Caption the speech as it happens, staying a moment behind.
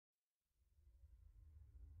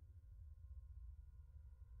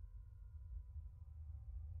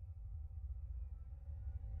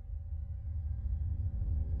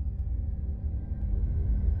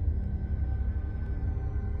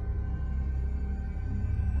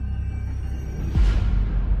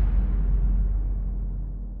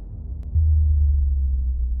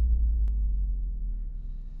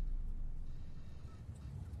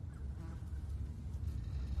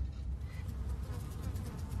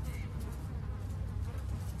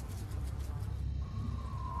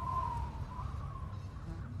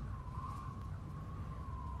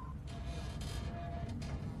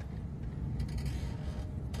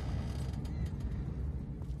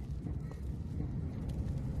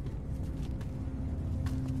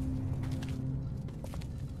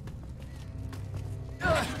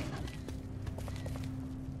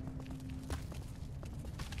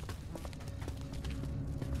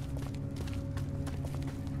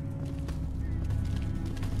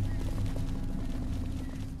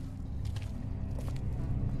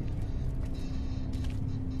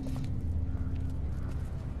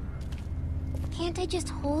Can't I just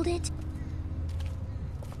hold it?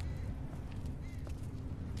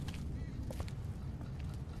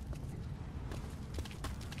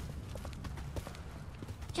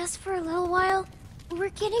 Just for a little while? We're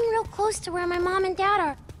getting real close to where my mom and dad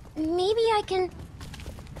are. Maybe I can...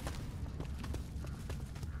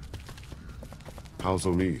 How's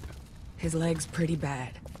Omid? His leg's pretty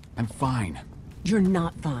bad. I'm fine. You're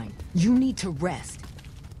not fine. You need to rest.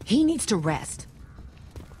 He needs to rest.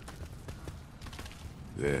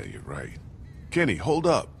 Yeah, you're right. Kenny, hold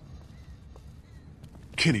up.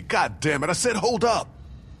 Kenny, goddammit, I said hold up!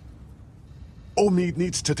 Omid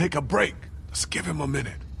needs to take a break. Let's give him a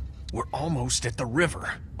minute. We're almost at the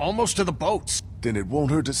river. Almost to the boats. Then it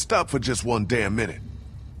won't hurt to stop for just one damn minute.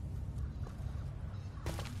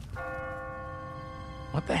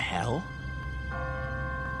 What the hell?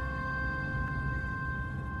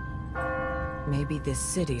 Maybe this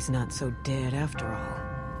city's not so dead after all.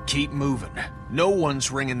 Keep moving. No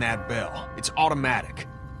one's ringing that bell. It's automatic.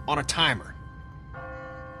 On a timer.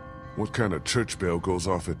 What kind of church bell goes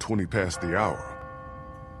off at 20 past the hour?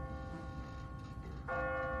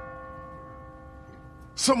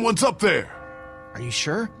 Someone's up there! Are you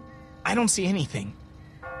sure? I don't see anything.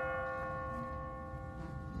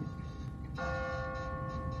 If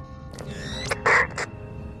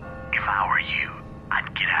I were you,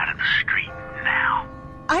 I'd get out of the street now.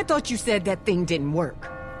 I thought you said that thing didn't work.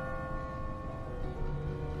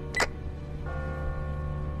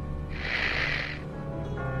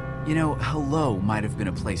 You know, hello might have been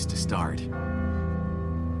a place to start.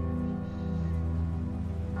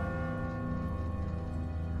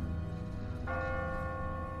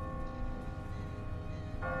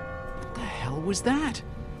 What the hell was that?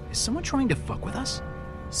 Is someone trying to fuck with us?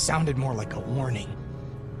 Sounded more like a warning.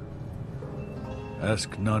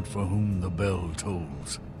 Ask not for whom the bell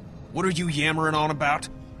tolls. What are you yammering on about?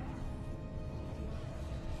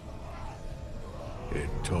 It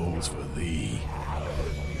tolls for thee.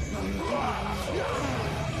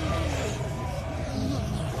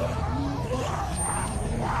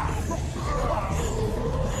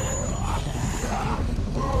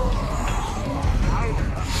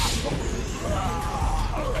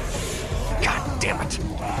 God damn it!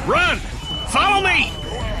 Run! Follow me!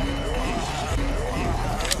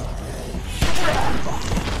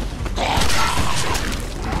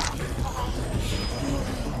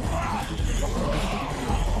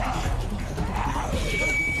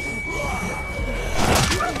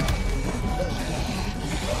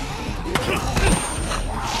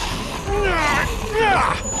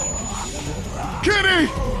 Kenny!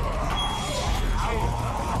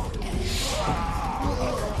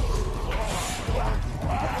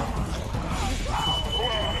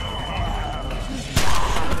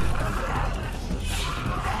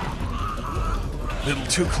 Little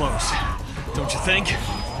too close, don't you think?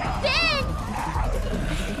 Ben!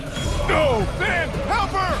 No! Ben! Help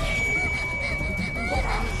her!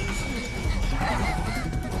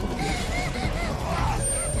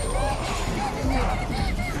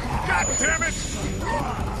 God damn it!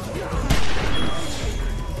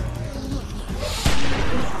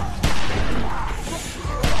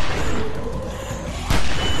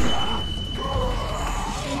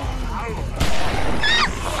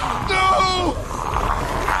 No!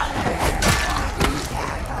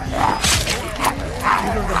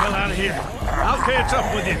 Get her the hell out of here. I'll catch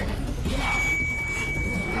up with you.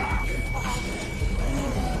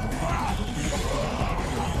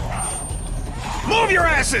 Move your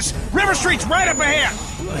asses! River Street's right up ahead!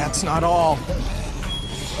 That's not all.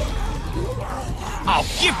 Oh,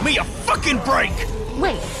 give me a fucking break!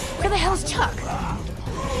 Wait, where the hell's Chuck?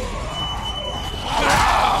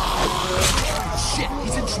 Shit,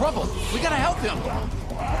 he's in trouble. We gotta help him.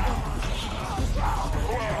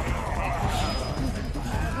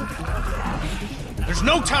 There's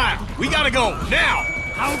no time! We gotta go, now!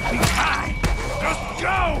 I'll be high. Just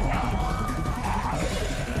go!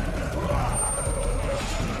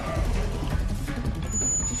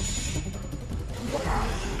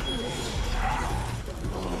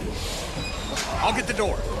 I'll get the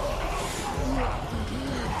door.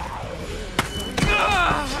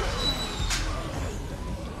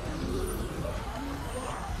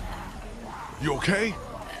 You okay?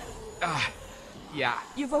 Yeah.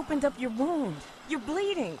 You've opened up your wound. You're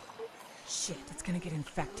bleeding. Shit, it's gonna get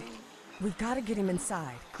infected. We've gotta get him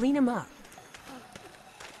inside. Clean him up.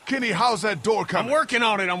 Kenny, how's that door I'm coming? working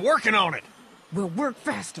on it, I'm working on it! We'll work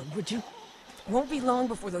faster, would you? Won't be long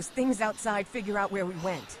before those things outside figure out where we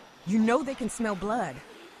went. You know they can smell blood.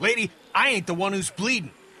 Lady, I ain't the one who's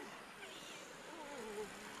bleeding.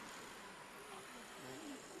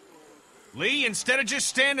 Lee, instead of just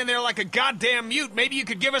standing there like a goddamn mute, maybe you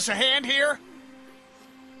could give us a hand here?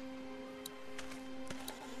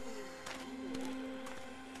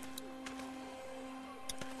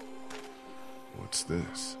 What's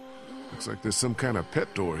this? Looks like there's some kind of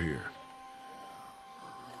pet door here.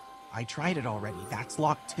 I tried it already. That's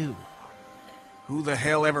locked too. Who the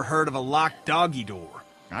hell ever heard of a locked doggy door?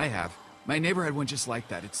 I have. My neighbor had one just like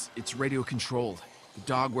that. It's radio controlled. The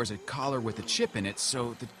dog wears a collar with a chip in it,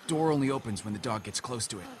 so the door only opens when the dog gets close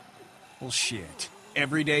to it. Well, shit.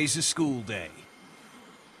 Every day's a school day.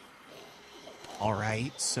 All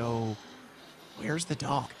right, so where's the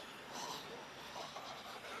dog?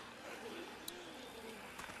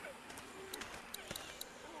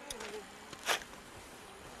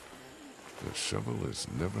 The shovel is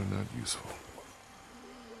never not useful.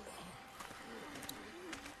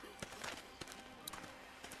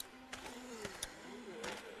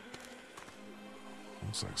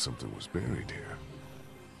 Looks like something was buried here.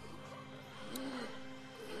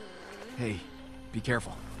 Hey, be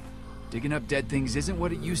careful. Digging up dead things isn't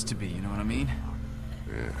what it used to be, you know what I mean?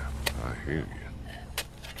 Yeah, I hear you.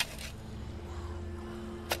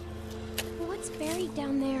 What's buried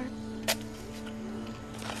down there?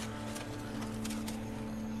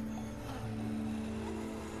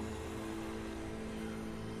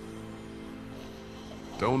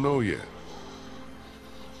 Don't know yet.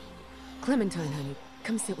 Clementine, honey,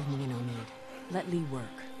 come sit with me in O'Need. Let Lee work.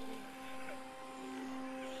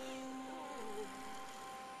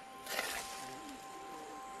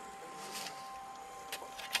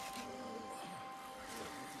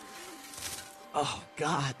 Oh,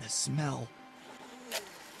 God, the smell.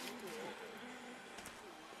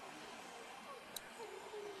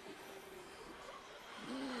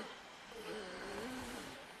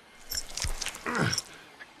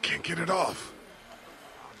 Can't get it off.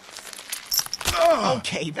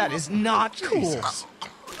 Okay, that is not cool. Jesus.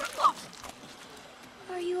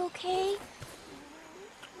 Are you okay?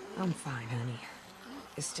 I'm fine, honey.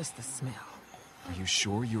 It's just the smell. Are you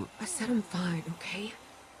sure you're... I said I'm fine, okay?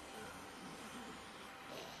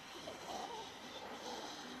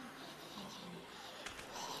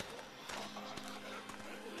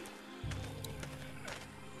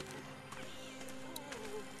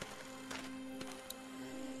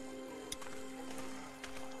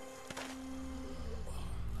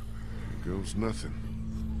 Here goes nothing.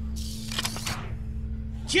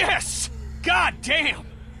 Yes! God damn!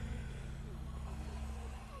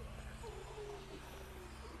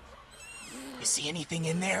 You see anything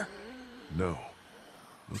in there? No.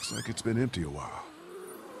 Looks like it's been empty a while.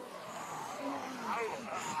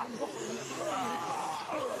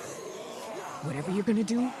 Whatever you're gonna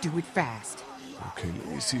do it fast. Okay, let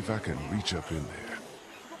me see if I can reach up in there.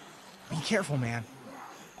 Be careful, man.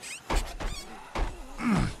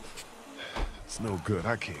 It's no good.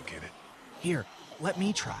 I can't get it. Here, let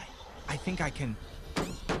me try. I think I can...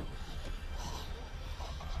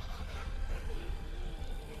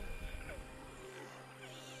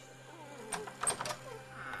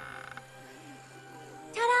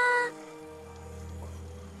 Ta-da!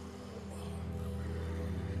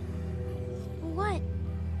 What?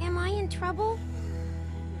 Am I in trouble?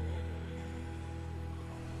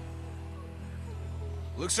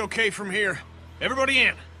 Looks okay from here. Everybody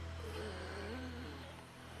in.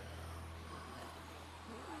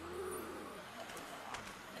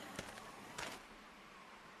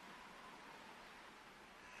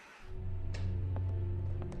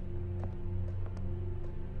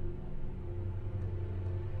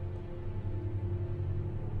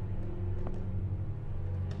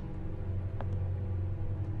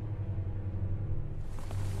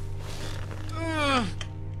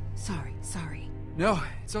 Sorry. No,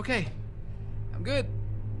 it's okay. I'm good.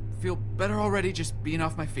 Feel better already just being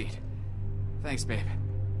off my feet. Thanks, babe.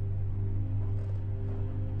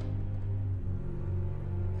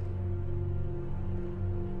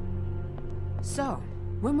 So,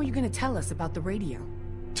 when were you gonna tell us about the radio?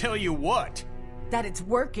 Tell you what? That it's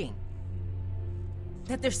working.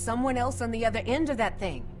 That there's someone else on the other end of that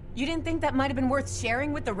thing. You didn't think that might have been worth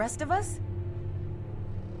sharing with the rest of us?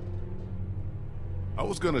 I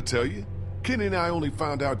was gonna tell you. Kenny and I only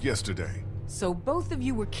found out yesterday. So both of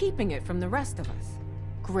you were keeping it from the rest of us.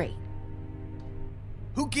 Great.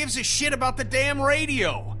 Who gives a shit about the damn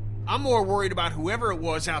radio? I'm more worried about whoever it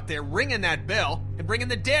was out there ringing that bell and bringing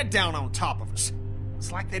the dead down on top of us.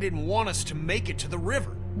 It's like they didn't want us to make it to the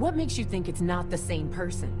river. What makes you think it's not the same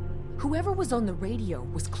person? Whoever was on the radio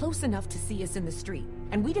was close enough to see us in the street,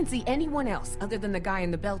 and we didn't see anyone else other than the guy in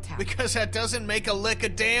the bell tower. Because that doesn't make a lick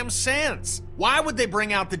of damn sense. Why would they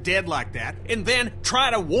bring out the dead like that and then try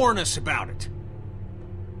to warn us about it?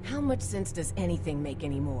 How much sense does anything make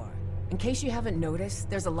anymore? In case you haven't noticed,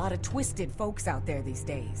 there's a lot of twisted folks out there these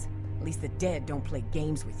days. At least the dead don't play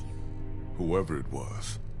games with you. Whoever it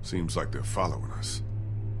was, seems like they're following us.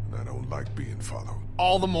 And I don't like being followed.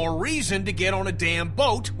 All the more reason to get on a damn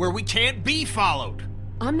boat where we can't be followed.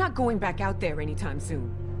 I'm not going back out there anytime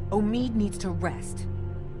soon. Omid needs to rest.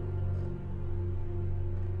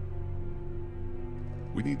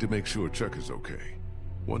 We need to make sure Chuck is okay.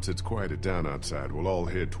 Once it's quieted down outside, we'll all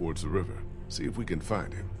head towards the river. See if we can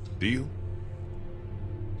find him. Deal?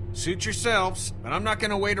 Suit yourselves, but I'm not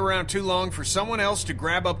gonna wait around too long for someone else to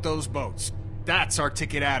grab up those boats. That's our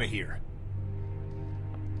ticket out of here.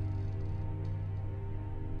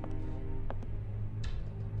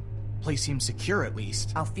 Place seems secure, at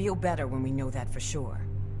least. I'll feel better when we know that for sure.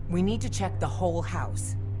 We need to check the whole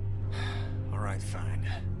house. All right, fine.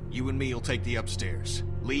 You and me'll take the upstairs.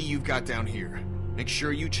 Lee, you've got down here. Make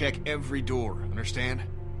sure you check every door, understand?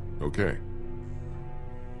 Okay.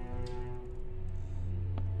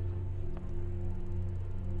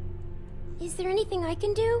 Is there anything I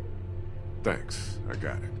can do? Thanks, I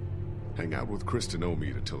got it. Hang out with Chris and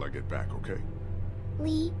Omid until I get back, okay?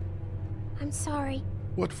 Lee, I'm sorry.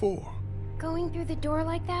 What for? Going through the door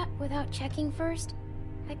like that without checking first?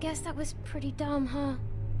 I guess that was pretty dumb, huh?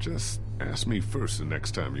 Just ask me first the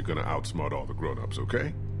next time you're gonna outsmart all the grown-ups,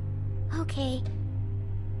 okay? Okay.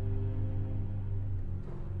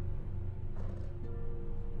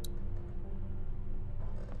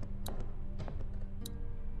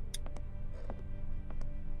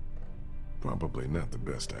 Probably not the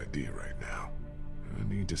best idea right now. I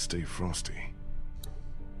need to stay frosty.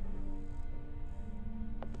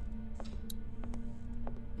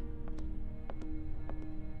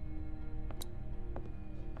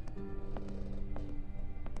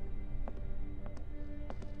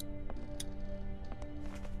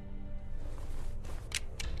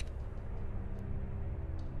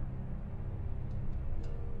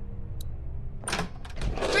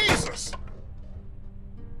 Jesus!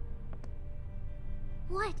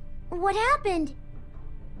 What happened?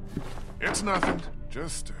 It's nothing.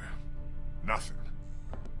 Just, nothing.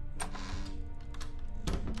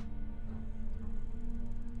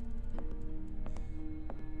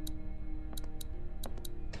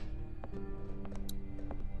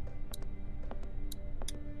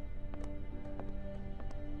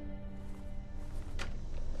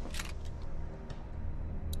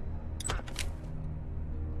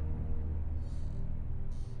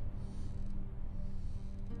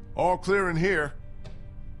 All clear in here.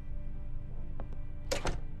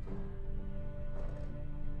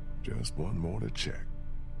 Just one more to check.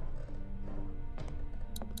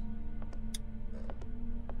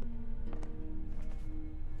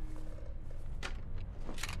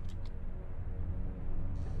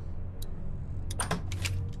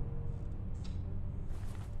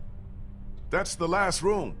 That's the last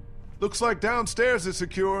room. Looks like downstairs is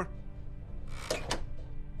secure.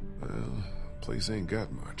 Well, place ain't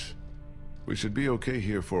got much. We should be okay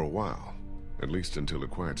here for a while. At least until it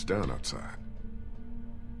quiets down outside.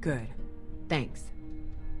 Good. Thanks.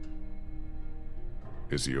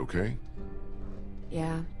 Is he okay?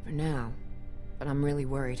 Yeah, for now. But I'm really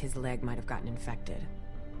worried his leg might have gotten infected.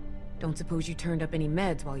 Don't suppose you turned up any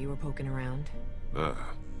meds while you were poking around?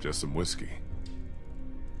 Just some whiskey.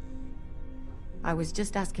 I was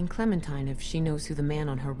just asking Clementine if she knows who the man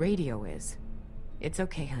on her radio is. It's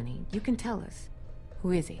okay, honey. You can tell us.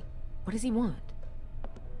 Who is he? What does he want?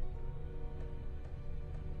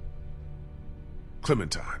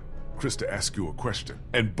 Clementine, Krista asked you a question,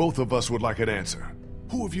 and both of us would like an answer.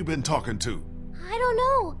 Who have you been talking to? I don't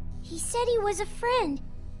know. He said he was a friend.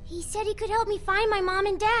 He said he could help me find my mom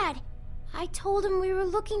and dad. I told him we were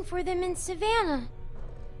looking for them in Savannah.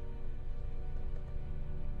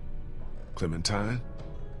 Clementine,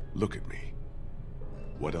 look at me.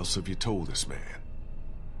 What else have you told this man?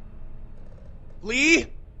 Lee?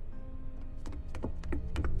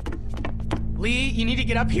 Lee, you need to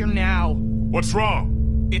get up here now. What's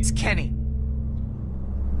wrong? It's Kenny.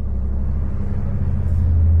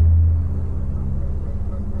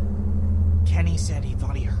 Kenny said he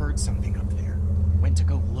thought he heard something up there. Went to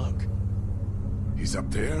go look. He's up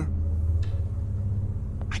there?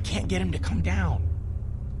 I can't get him to come down.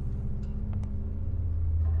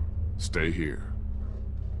 Stay here.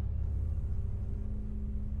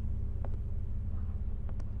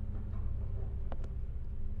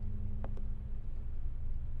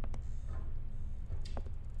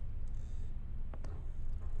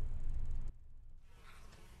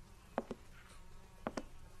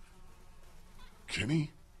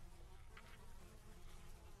 Kenny?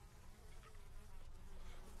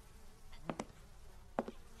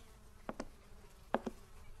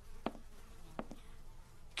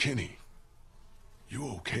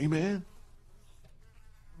 man?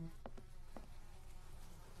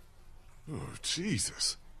 Oh,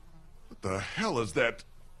 Jesus. What the hell is that?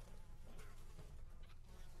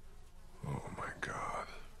 Oh, my God.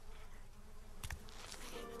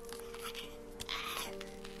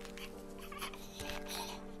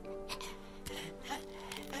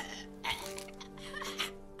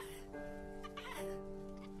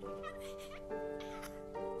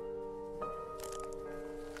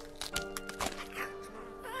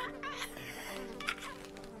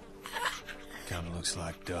 Kinda looks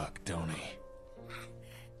like Duck, don't he?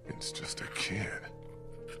 It's just a kid.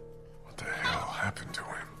 What the hell happened to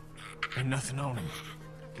him? Ain't nothing on him.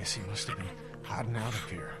 Guess he must have been hiding out up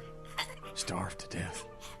here. Starved to death.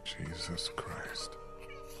 Jesus Christ.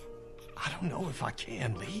 I don't know if I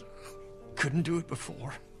can, Lee. Couldn't do it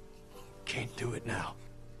before. Can't do it now.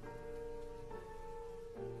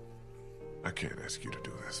 I can't ask you to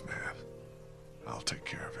do this, man. I'll take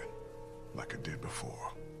care of it, like I did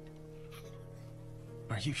before.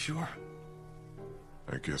 Are you sure?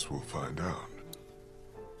 I guess we'll find out.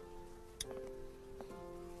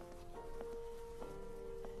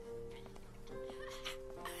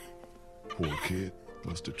 Poor kid.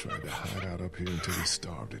 Must have tried to hide out up here until he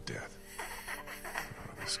starved to death.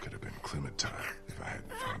 Oh, this could have been Clementine if I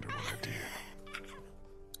hadn't found her when I did.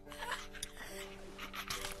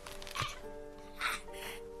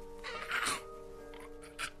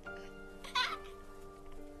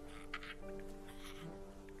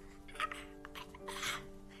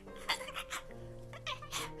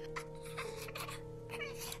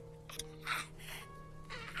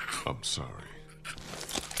 I'm sorry.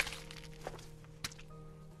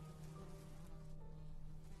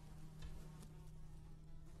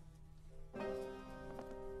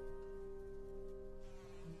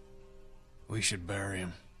 We should bury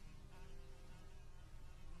him.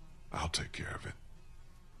 I'll take care of it.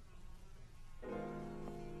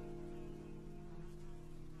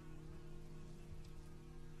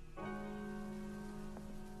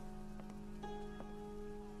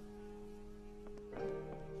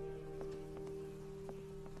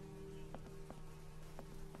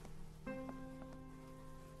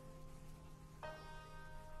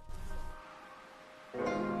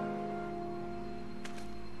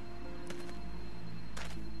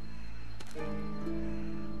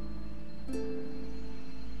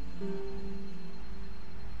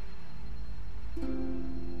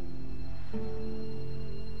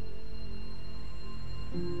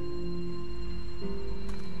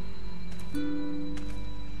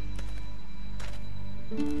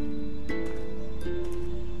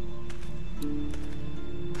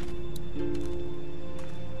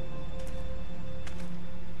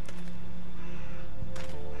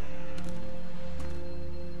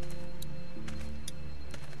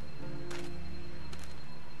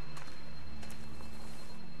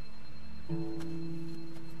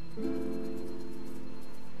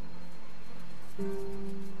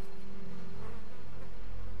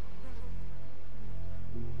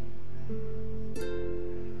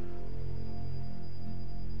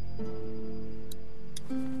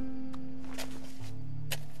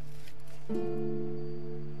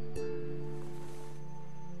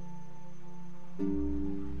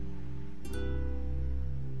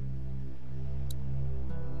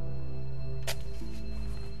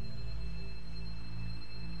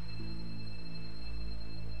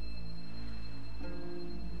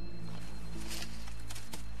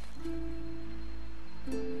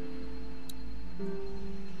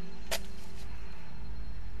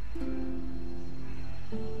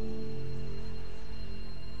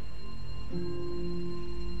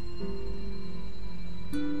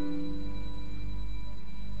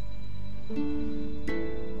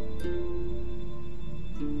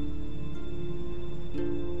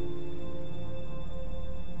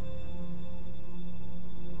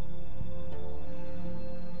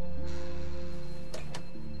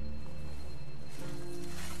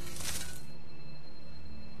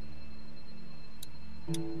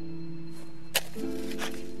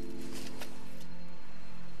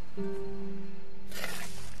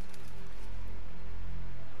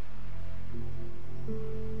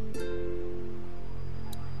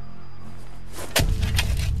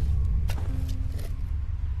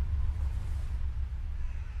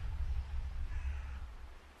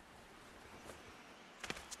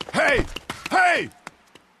 Hey! Hey!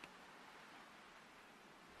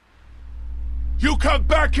 You come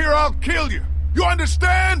back here, I'll kill you! You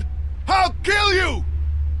understand? I'll kill you!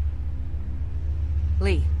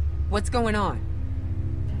 Lee, what's going on?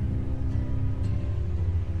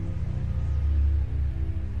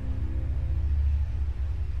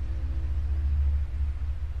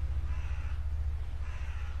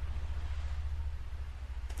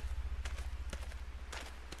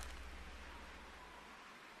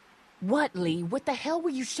 What, Lee? What the hell were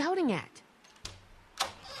you shouting at?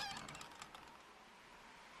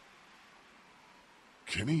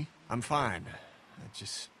 Kenny? I'm fine.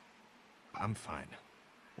 I'm fine.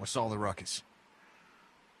 What's all the ruckus?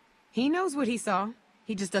 He knows what he saw.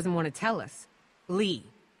 He just doesn't want to tell us. Lee,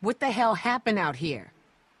 what the hell happened out here?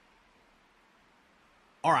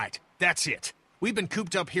 All right, that's it. We've been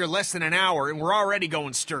cooped up here less than an hour, and we're already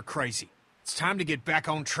going stir-crazy. It's time to get back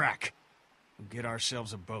on track. We'll get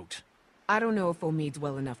ourselves a boat. I don't know if Omid's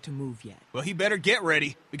well enough to move yet. Well, he better get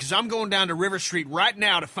ready, because I'm going down to River Street right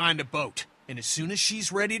now to find a boat. And as soon as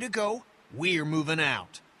she's ready to go, we're moving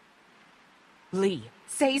out. Lee,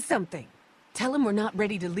 say something. Tell him we're not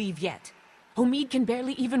ready to leave yet. Omid can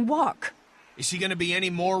barely even walk. Is he gonna be any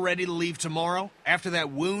more ready to leave tomorrow, after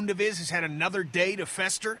that wound of his has had another day to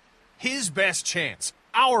fester? His best chance,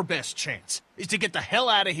 our best chance, is to get the hell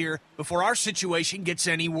out of here before our situation gets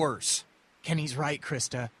any worse. Kenny's right,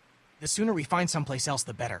 Krista. The sooner we find someplace else,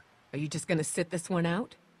 the better. Are you just gonna sit this one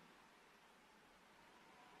out?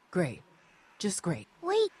 Great. Just great.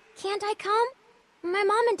 Wait, can't I come? My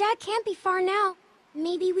mom and dad can't be far now.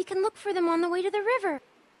 Maybe we can look for them on the way to the river.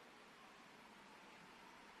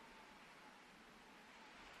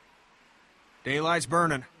 Daylight's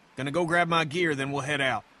burning. Gonna go grab my gear, then we'll head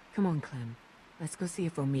out. Come on, Clem. Let's go see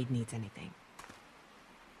if Omid needs anything.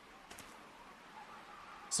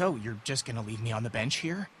 So, you're just gonna leave me on the bench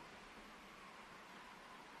here?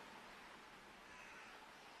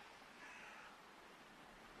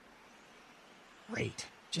 Great.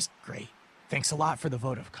 Just great. Thanks a lot for the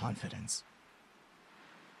vote of confidence.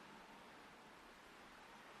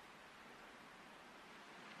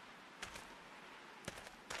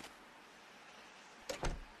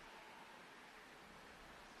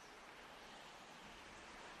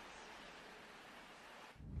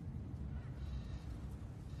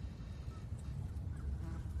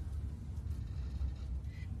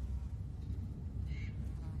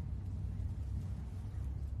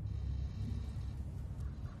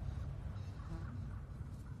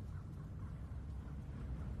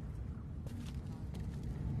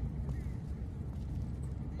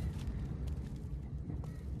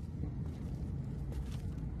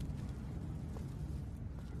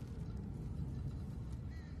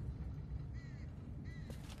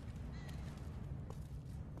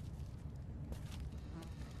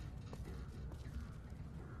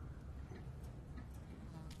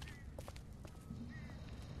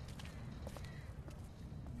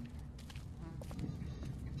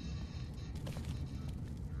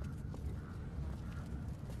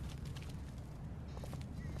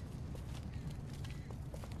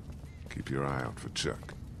 Keep your eye out for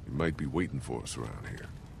Chuck. He might be waiting for us around here.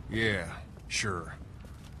 Yeah, sure.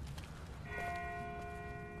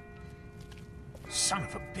 Son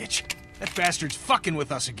of a bitch. That bastard's fucking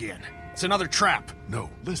with us again. It's another trap. No,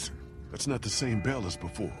 listen. That's not the same bell as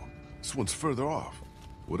before. This one's further off.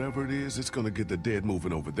 Whatever it is, it's gonna get the dead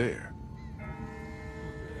moving over there.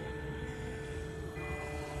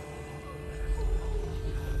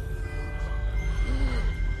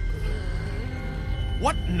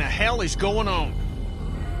 What in the hell is going on?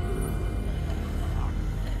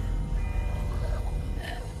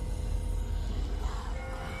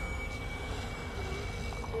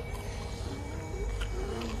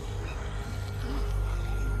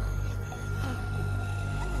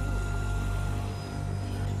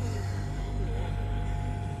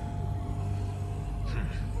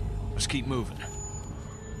 Let's keep moving.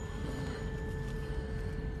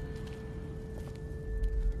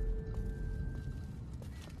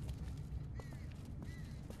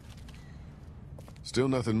 Still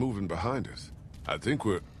nothing moving behind us. I think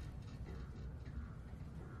we're...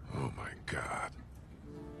 Oh my God.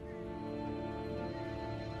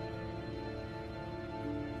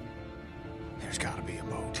 There's gotta be a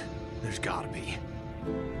boat. There's gotta be.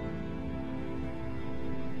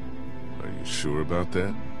 Are you sure about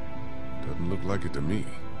that? Doesn't look like it to me.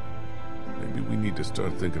 Maybe we need to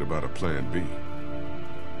start thinking about a plan B.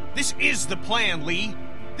 This is the plan, Lee.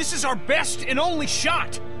 This is our best and only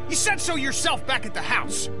shot. You said so yourself back at the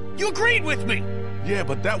house. You agreed with me. Yeah,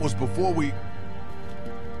 but that was before we...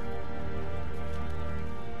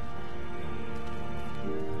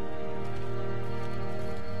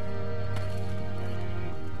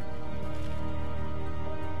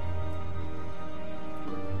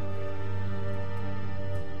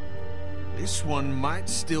 This one might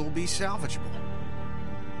still be salvageable.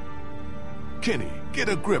 Kenny, get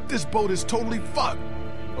a grip. This boat is totally fucked.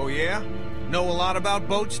 Oh yeah? Know a lot about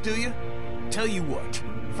boats, do you? Tell you what,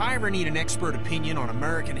 if I ever need an expert opinion on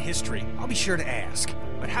American history, I'll be sure to ask.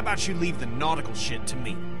 But how about you leave the nautical shit to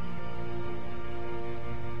me?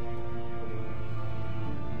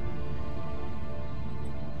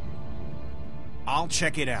 I'll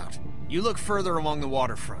check it out. You look further along the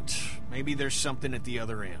waterfront. Maybe there's something at the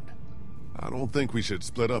other end. I don't think we should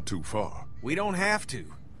split up too far. We don't have to.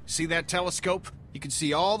 See that telescope? You can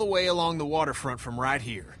see all the way along the waterfront from right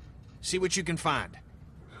here. See what you can find.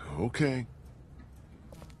 Okay.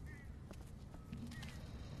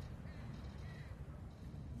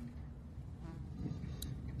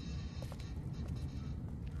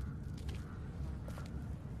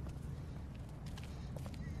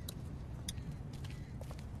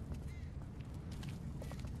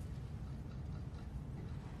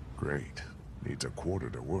 Great. Needs a quarter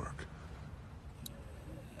to work.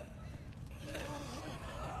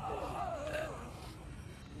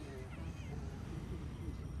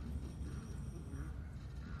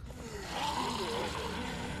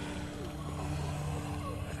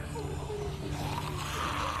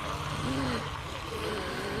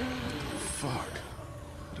 Fuck.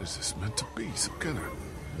 What is this meant to be? Some kind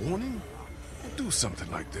of warning? Don't do something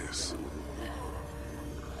like this.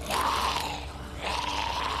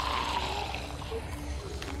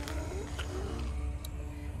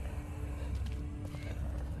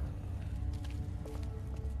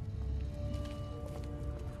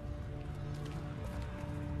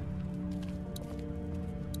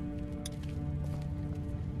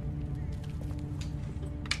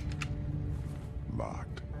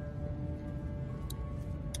 Locked.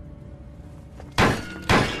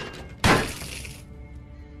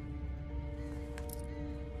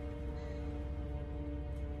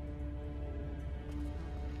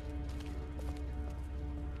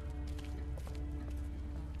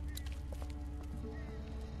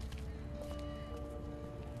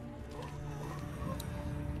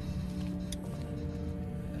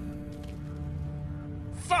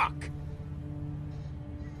 Fuck!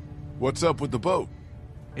 What's up with the boat?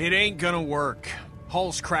 It ain't gonna work.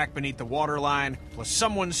 Hull's cracked beneath the waterline, plus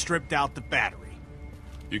someone stripped out the battery.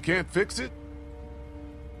 You can't fix it?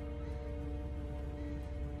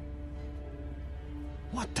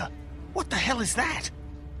 What the hell is that?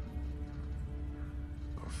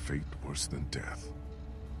 A fate worse than death.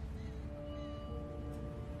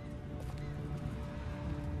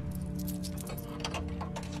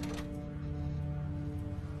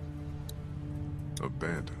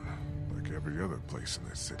 Abandoned, like every other place in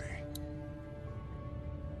this city.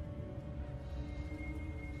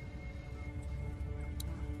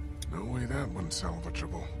 No way that one's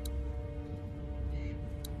salvageable.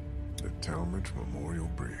 The Talmadge Memorial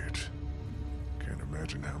Bridge. Can't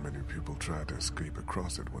imagine how many people tried to escape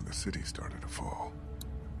across it when the city started to fall.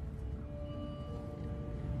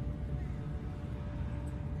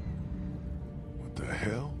 What the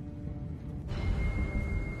hell?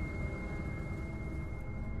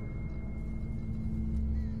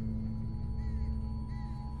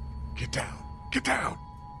 Get down! Get down!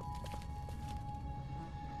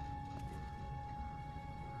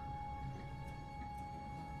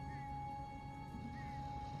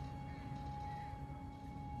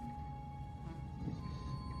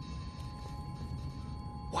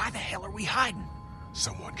 Why the hell are we hiding?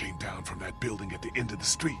 Someone came down from that building at the end of the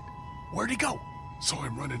street. Where'd he go? Saw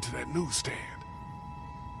him run into that newsstand.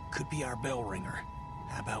 Could be our bell ringer.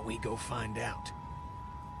 How about we go find out?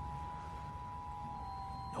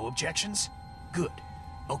 No objections? Good.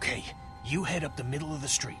 Okay, you head up the middle of the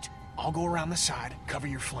street. I'll go around the side, cover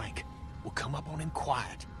your flank. We'll come up on him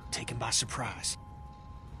quiet, take him by surprise.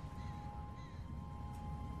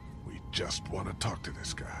 We just want to talk to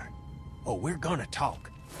this guy. Oh, we're gonna talk.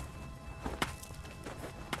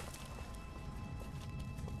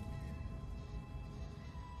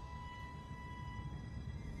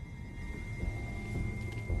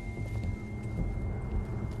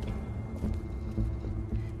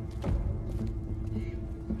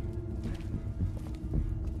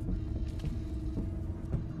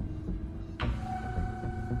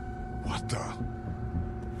 What the?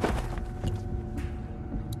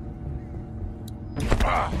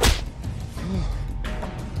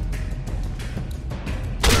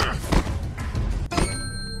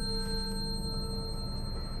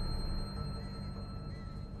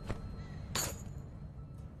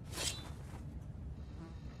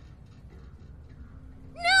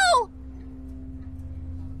 No!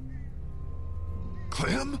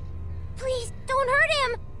 Clem? Please, don't hurt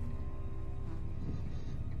him!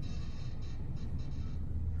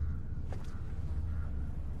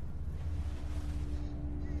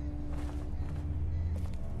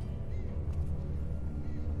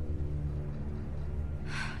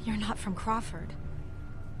 You're not from Crawford.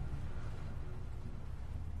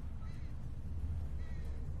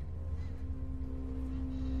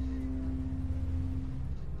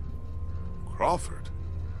 Crawford?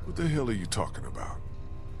 What the hell are you talking about?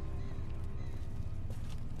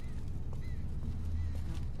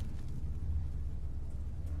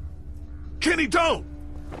 Kenny, don't!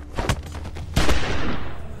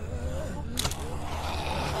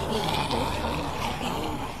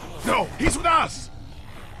 No, he's with us!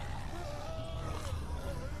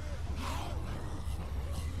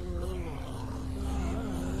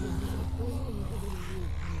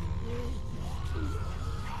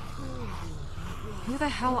 Who the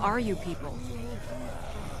hell are you people?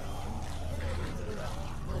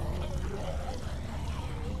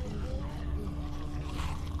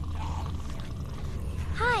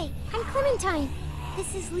 Hi, I'm Clementine.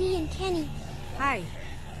 This is Lee and Kenny. Hi,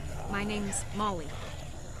 my name's Molly.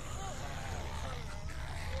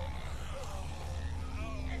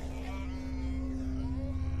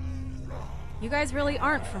 You guys really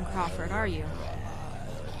aren't from Crawford, are you?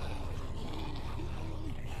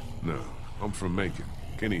 No, I'm from Macon.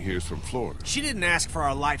 Kenny here's from Florida. She didn't ask for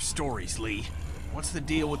our life stories, Lee. What's the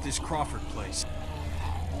deal with this Crawford place?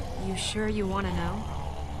 You sure you want to know?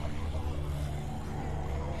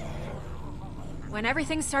 When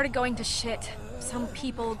everything started going to shit, some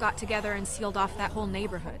people got together and sealed off that whole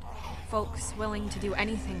neighborhood. Folks willing to do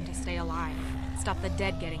anything to stay alive, stop the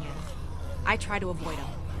dead getting in. I try to avoid them.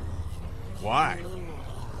 Why?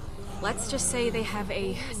 Let's just say they have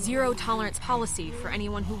a zero-tolerance policy for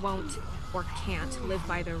anyone who won't or can't live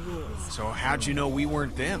by their rules. So how'd you know we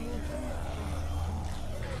weren't them?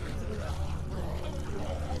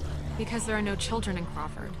 Because there are no children in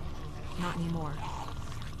Crawford. Not anymore.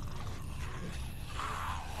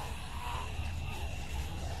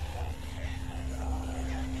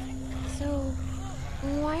 So,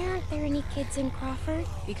 why aren't there any kids in Crawford?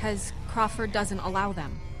 Because Crawford doesn't allow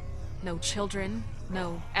them. No children,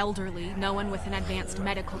 no elderly, no one with an advanced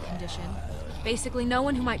medical condition. Basically, no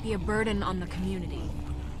one who might be a burden on the community.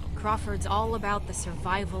 Crawford's all about the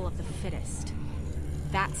survival of the fittest.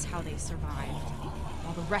 That's how they survived,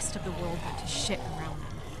 while the rest of the world went to shit around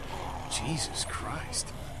them. Jesus Christ.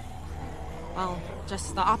 Well,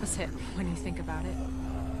 just the opposite when you think about it.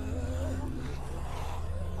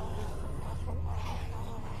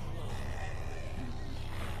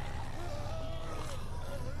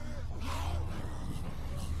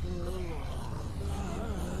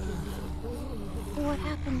 What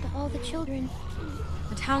happened to all the children?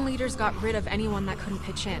 The town leaders got rid of anyone that couldn't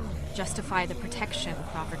pitch in, justify the protection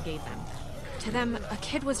Crawford gave them. To them, a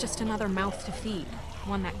kid was just another mouth to feed,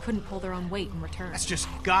 one that couldn't pull their own weight in return. That's just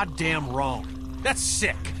goddamn wrong. That's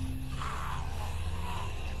sick.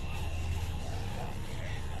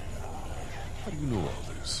 How do you know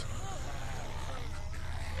all this?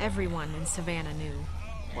 Everyone in Savannah knew.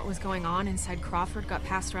 What was going on inside Crawford got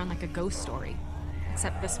passed around like a ghost story.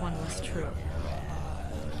 Except this one was true.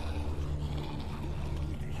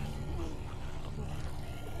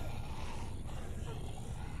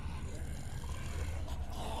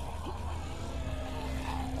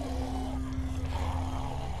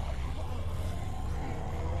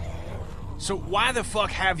 So why the fuck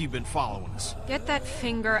have you been following us? Get that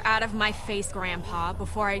finger out of my face, Grandpa,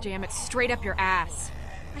 before I jam it straight up your ass.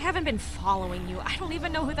 I haven't been following you. I don't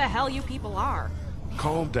even know who the hell you people are.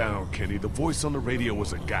 Calm down, Kenny. The voice on the radio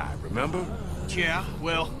was a guy, remember? Yeah,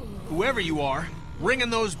 well, whoever you are, ringing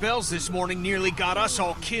those bells this morning nearly got us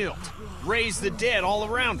all killed. Raised the dead all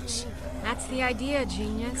around us. That's the idea,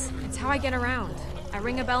 genius. It's how I get around. I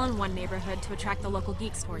ring a bell in one neighborhood to attract the local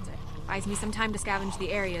geeks towards it. Buys me some time to scavenge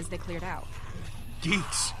the areas they cleared out.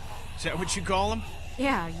 Geeks? Is that what you call them?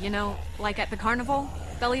 Yeah, you know, like at the carnival,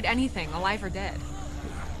 they'll eat anything, alive or dead.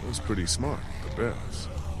 It was pretty smart, the bells.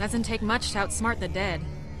 Doesn't take much to outsmart the dead.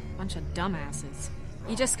 Bunch of dumbasses.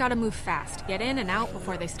 You just gotta move fast, get in and out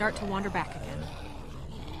before they start to wander back again.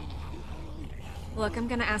 Look, I'm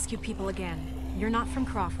gonna ask you people again. You're not from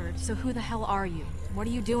Crawford, so who the hell are you? What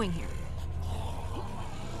are you doing here?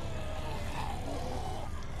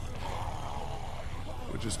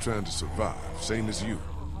 We're just trying to survive, same as you.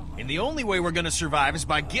 And the only way we're gonna survive is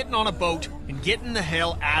by getting on a boat and getting the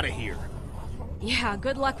hell out of here. Yeah,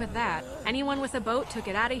 good luck with that. Anyone with a boat took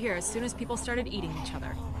it out of here as soon as people started eating each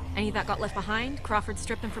other. Any that got left behind, Crawford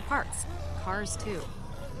stripped them for parts. Cars, too.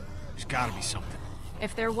 There's gotta be something.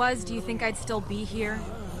 If there was, do you think I'd still be here?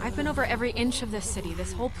 I've been over every inch of this city.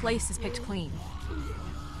 This whole place is picked clean.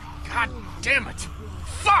 God damn it!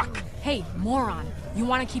 Fuck! Hey, moron. You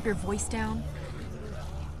want to keep your voice down?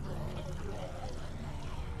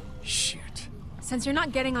 Shit. Since you're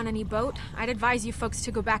not getting on any boat, I'd advise you folks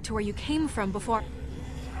to go back to where you came from before...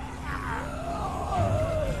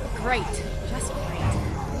 Great. Just great.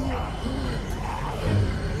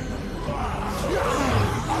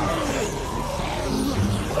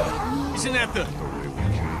 Isn't that the...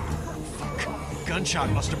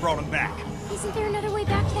 Gunshot must have brought him back. Isn't there another way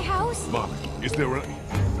back to the house? Molly, is there a...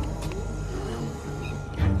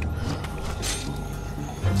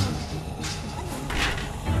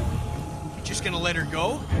 You just gonna let her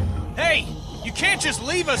go? Hey! You can't just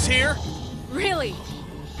leave us here! Really?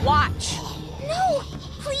 Watch. No!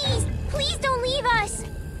 Please! Please don't leave us!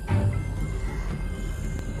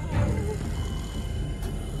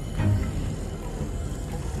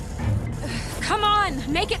 Come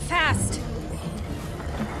on, make it fast.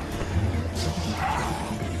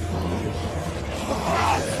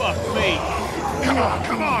 Fuck me! Come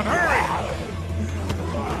on, hurry!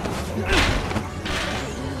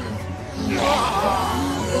 Lee!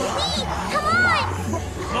 Come on!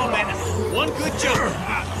 Come on, man. One good jump.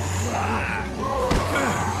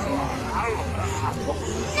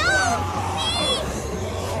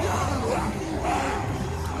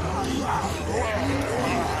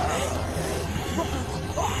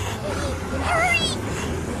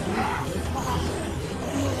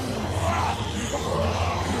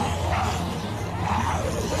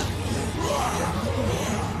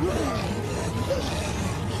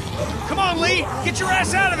 Come on, Lee! Get your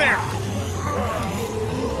ass out of there!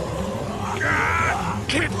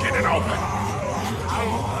 Can't get it open!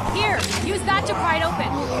 Here, use that to pry it open.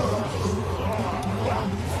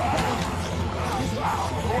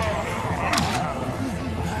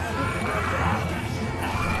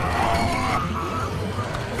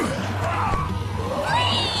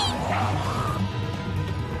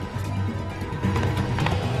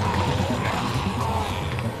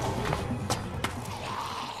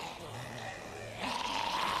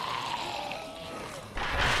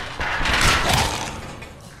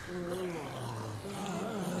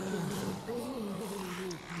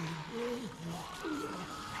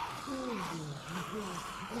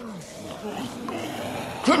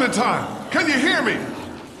 Clementine, can you hear me?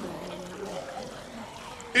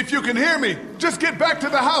 If you can hear me, just get back to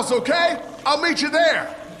the house, okay? I'll meet you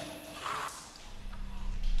there.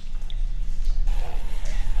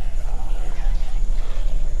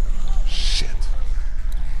 Shit.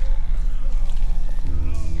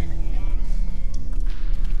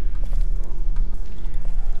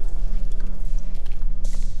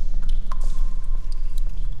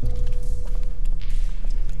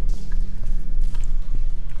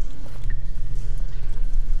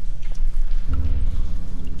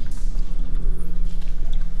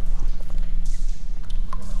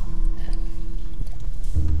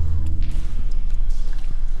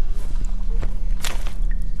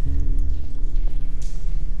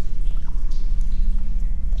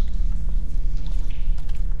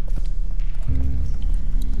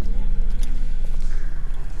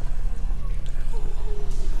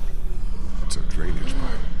 It's a drainage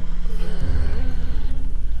pipe.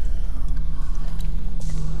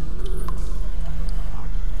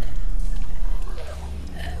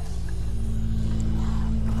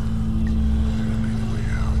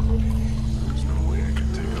 There's no way I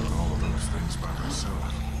can take out all of those things by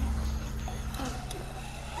myself.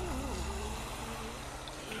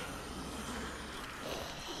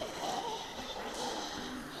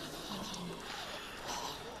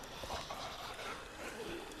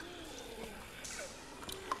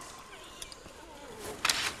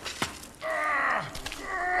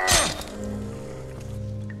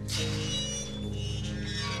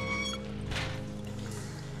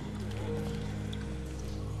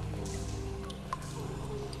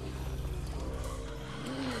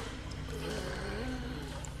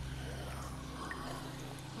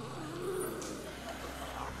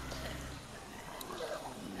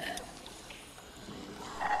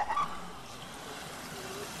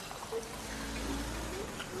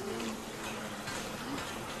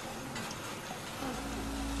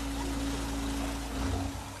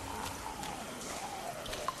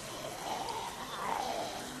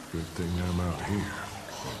 Good thing I'm out here,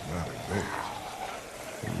 and not in there.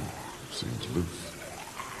 Seems loose.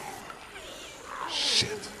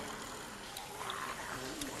 Shit.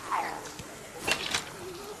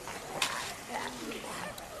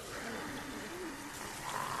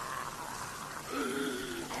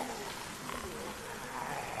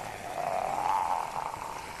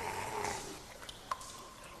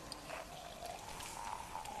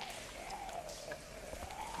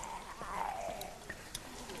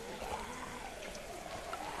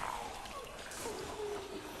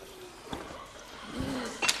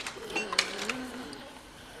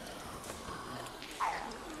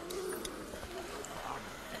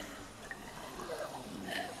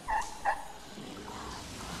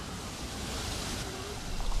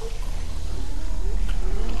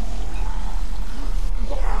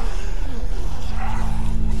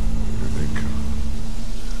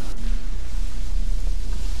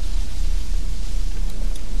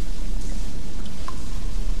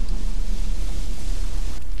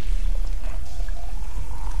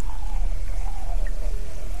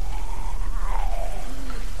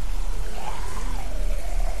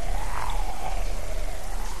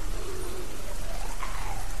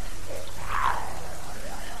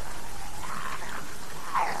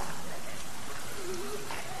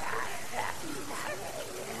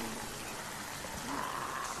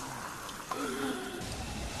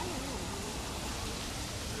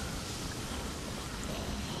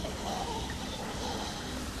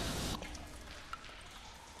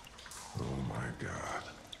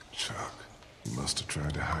 must have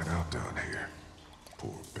tried to hide out down here.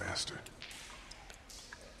 Poor bastard.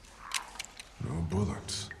 No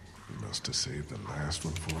bullets. He must have saved the last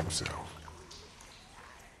one for himself.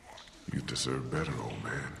 You deserve better, old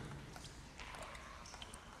man.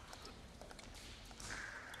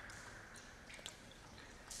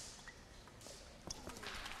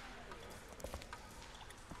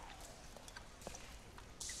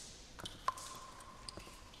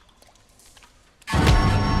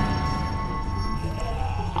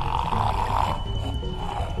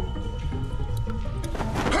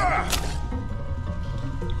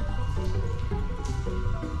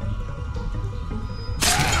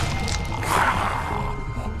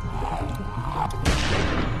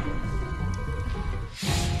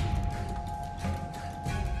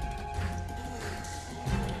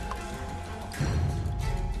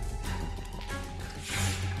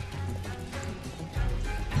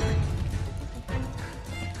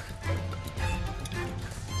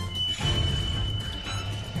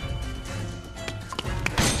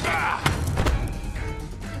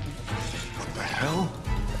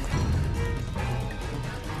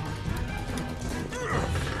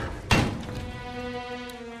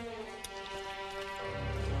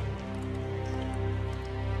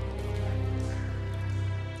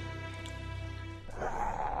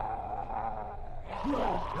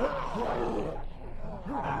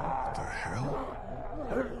 What the hell?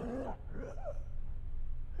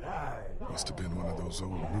 Must have been one of those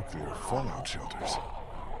old nuclear fallout shelters.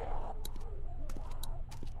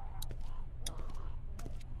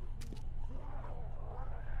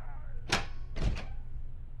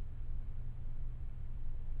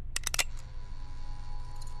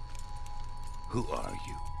 Who are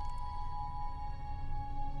you?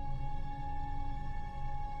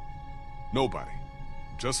 Nobody.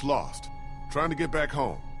 Just lost. Trying to get back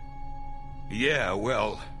home. Yeah,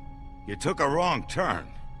 well, you took a wrong turn.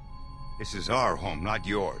 This is our home, not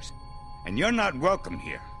yours. And you're not welcome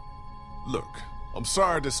here. Look, I'm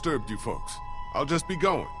sorry I disturbed you folks. I'll just be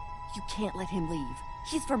going. You can't let him leave.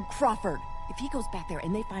 He's from Crawford. If he goes back there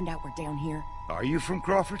and they find out we're down here... Are you from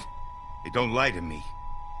Crawford? Hey, don't lie to me.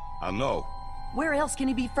 I'll know. Where else can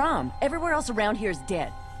he be from? Everywhere else around here is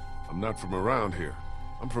dead. I'm not from around here.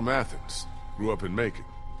 I'm from Athens. Grew up in Macon.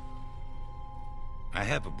 I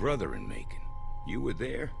have a brother in Macon. You were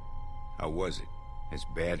there? How was it? As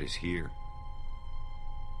bad as here?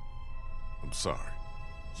 I'm sorry.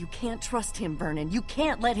 You can't trust him, Vernon. You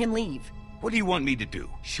can't let him leave. What do you want me to do?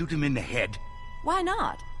 Shoot him in the head? Why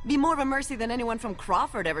not? Be more of a mercy than anyone from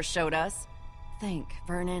Crawford ever showed us. Think,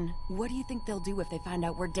 Vernon. What do you think they'll do if they find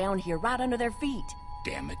out we're down here, right under their feet?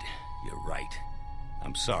 Damn it. You're right.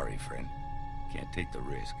 I'm sorry, friend. Can't take the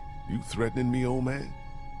risk. You threatening me, old man?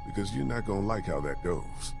 Because you're not gonna like how that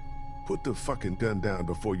goes. Put the fucking gun down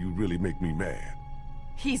before you really make me mad.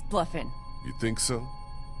 He's bluffing. You think so?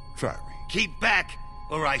 Try me. Keep back,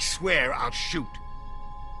 or I swear I'll shoot.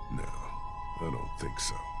 No, I don't think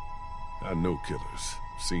so. I know killers.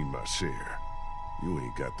 Seen my share. You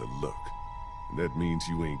ain't got the look. And that means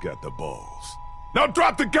you ain't got the balls. Now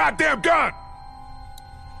drop the goddamn gun!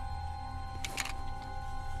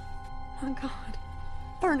 Oh, God.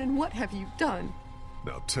 Vernon, what have you done?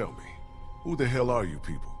 Now tell me, who the hell are you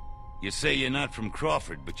people? You say you're not from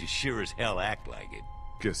Crawford, but you sure as hell act like it.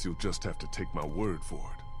 Guess you'll just have to take my word for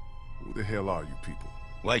it. Who the hell are you people?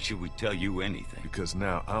 Why should we tell you anything? Because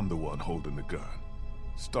now I'm the one holding the gun.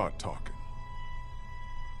 Start talking.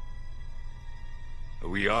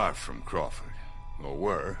 We are from Crawford. Or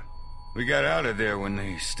were. We got out of there when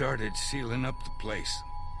they started sealing up the place.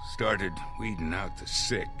 Started weeding out the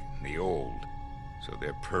sick and the old. So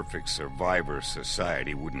their perfect survivor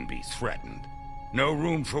society wouldn't be threatened. No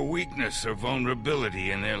room for weakness or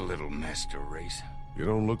vulnerability in their little master race. You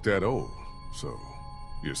don't look that old, so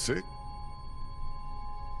you're sick?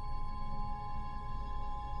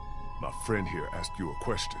 My friend here asked you a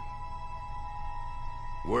question.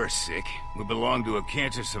 We're sick. We belong to a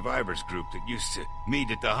cancer survivors group that used to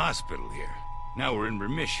meet at the hospital here. Now we're in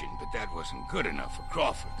remission, but that wasn't good enough for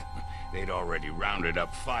Crawford. They'd already rounded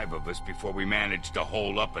up 5 of us before we managed to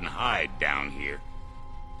hole up and hide down here.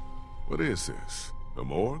 What is this? A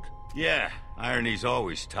morgue? Yeah, irony's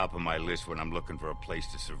always top of my list when I'm looking for a place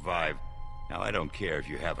to survive. Now, I don't care if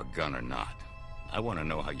you have a gun or not. I want to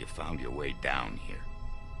know how you found your way down here.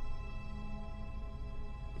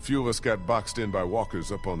 A few of us got boxed in by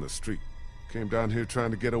walkers up on the street. Came down here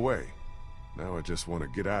trying to get away. Now I just want to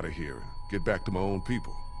get out of here and get back to my own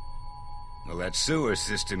people. Well, that sewer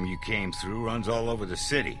system you came through runs all over the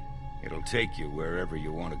city. It'll take you wherever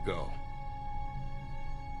you want to go.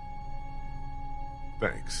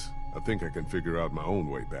 Thanks. I think I can figure out my own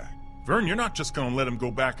way back. Vern, you're not just gonna let him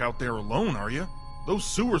go back out there alone, are you? Those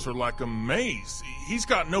sewers are like a maze. He's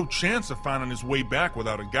got no chance of finding his way back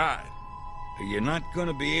without a guide. You're not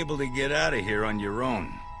gonna be able to get out of here on your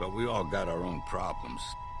own, but we all got our own problems.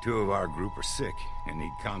 2 of our group are sick and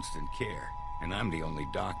need constant care, and I'm the only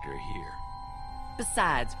doctor here.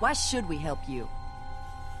 Besides, why should we help you?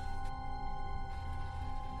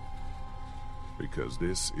 Because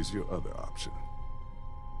this is your other option.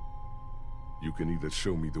 You can either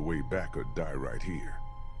show me the way back or die right here.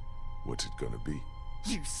 What's it gonna be?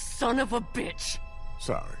 You son of a bitch!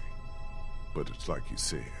 Sorry, but it's like you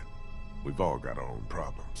said. We've all got our own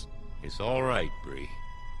problems. It's all right, Bree.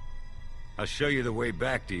 I'll show you the way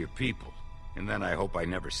back to your people, and then I hope I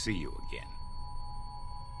never see you again.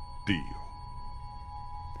 Deal.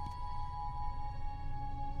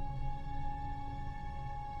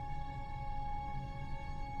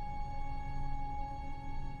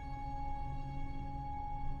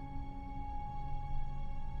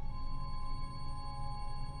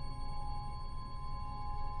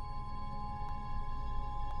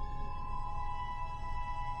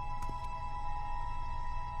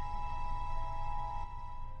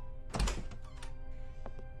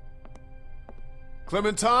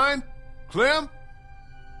 Clementine? Clem?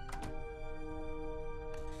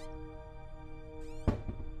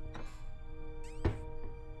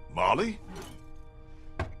 Molly?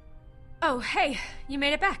 Oh, hey, you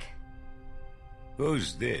made it back.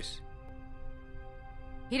 Who's this?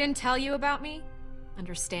 He didn't tell you about me?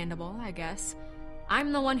 Understandable, I guess.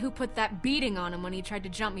 I'm the one who put that beating on him when he tried to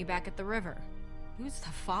jump me back at the river. Who's the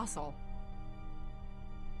fossil?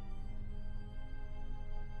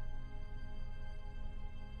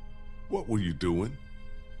 What were you doing?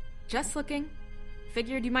 Just looking.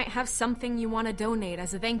 Figured you might have something you want to donate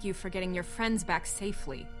as a thank you for getting your friends back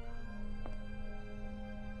safely.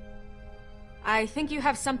 I think you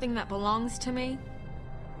have something that belongs to me.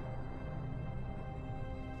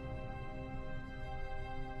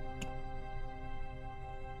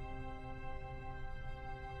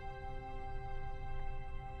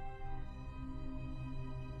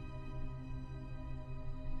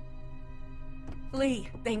 Lee,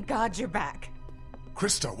 thank God you're back.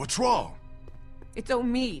 Krista, what's wrong? It's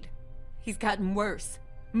Omid. He's gotten worse.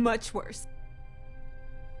 Much worse.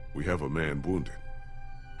 We have a man wounded.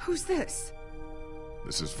 Who's this?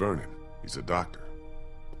 This is Vernon. He's a doctor.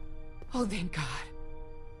 Oh, thank God.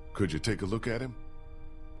 Could you take a look at him?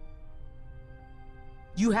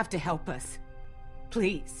 You have to help us.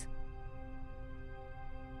 Please.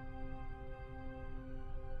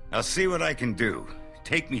 I'll see what I can do.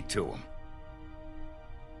 Take me to him.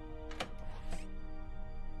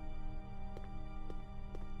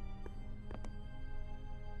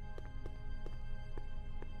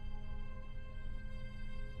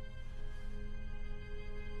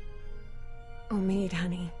 Omid,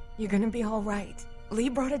 honey, you're gonna be all right. Lee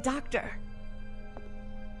brought a doctor.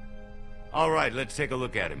 All right, let's take a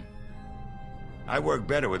look at him. I work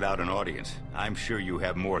better without an audience. I'm sure you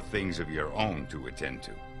have more things of your own to attend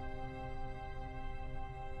to.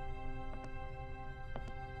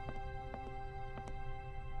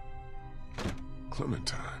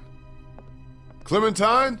 Clementine.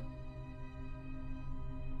 Clementine?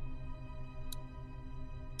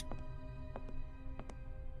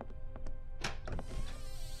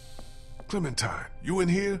 Clementine, you in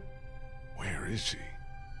here? Where is she?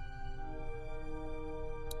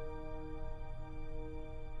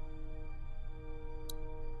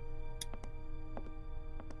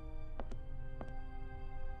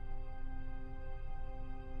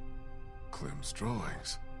 Clem's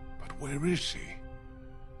drawings, but where is she?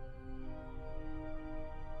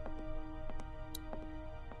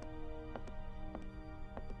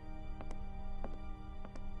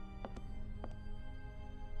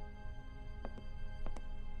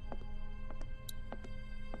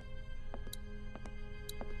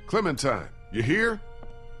 Clementine, you here?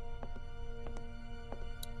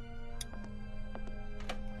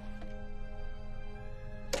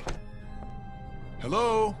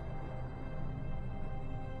 Hello?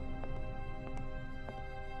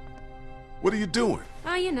 What are you doing?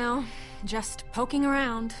 Oh, you know, just poking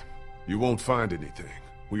around. You won't find anything.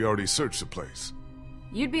 We already searched the place.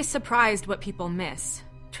 You'd be surprised what people miss.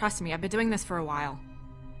 Trust me, I've been doing this for a while.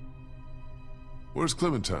 Where's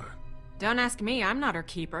Clementine? Don't ask me, I'm not her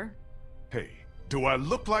keeper. Hey, do I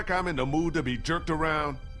look like I'm in the mood to be jerked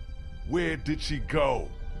around? Where did she go?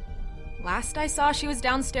 Last I saw, she was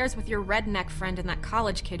downstairs with your redneck friend and that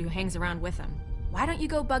college kid who hangs around with him. Why don't you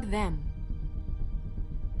go bug them?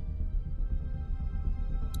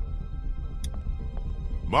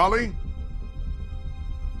 Molly?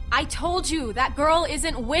 I told you, that girl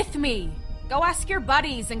isn't with me. Go ask your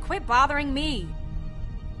buddies and quit bothering me.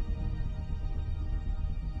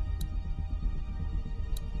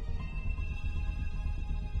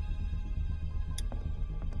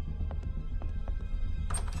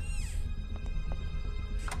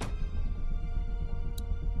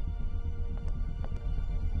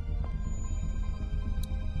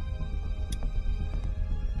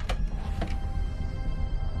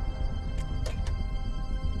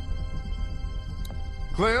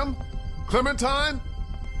 Clem? Clementine?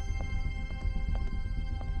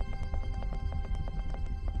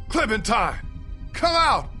 Clementine! Come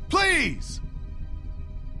out, please!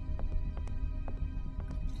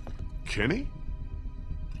 Kenny?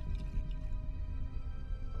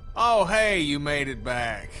 Oh, hey, you made it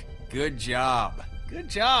back. Good job. Good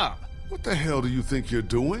job. What the hell do you think you're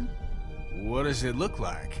doing? What does it look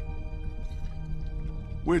like?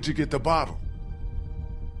 Where'd you get the bottle?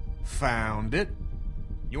 Found it.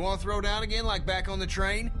 You want to throw down again like back on the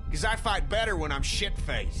train? Because I fight better when I'm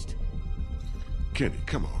shit-faced. Kenny,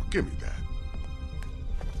 come on, give me that.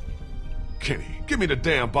 Kenny, give me the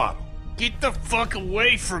damn bottle. Get the fuck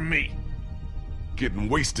away from me! Getting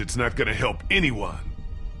wasted's not gonna help anyone.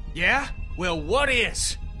 Yeah? Well, what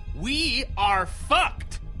is? We are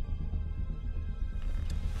fucked!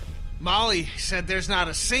 Molly said there's not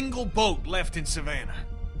a single boat left in Savannah.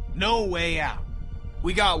 No way out.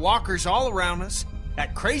 We got walkers all around us,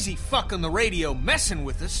 that crazy fuck on the radio messing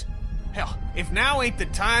with us. Hell, if now ain't the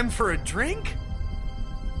time for a drink?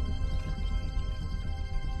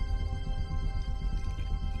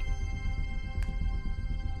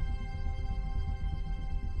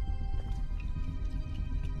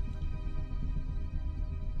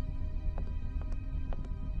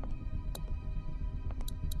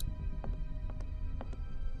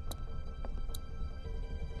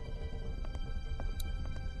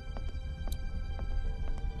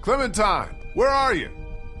 Clementine, where are you?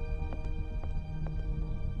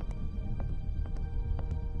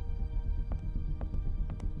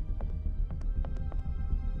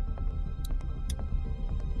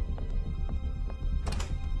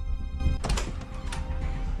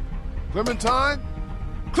 Clementine?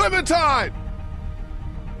 Clementine!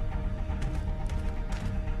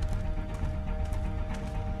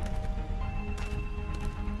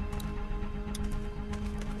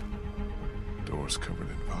 Door's covered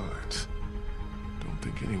in vines. Don't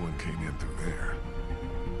think anyone came in through there.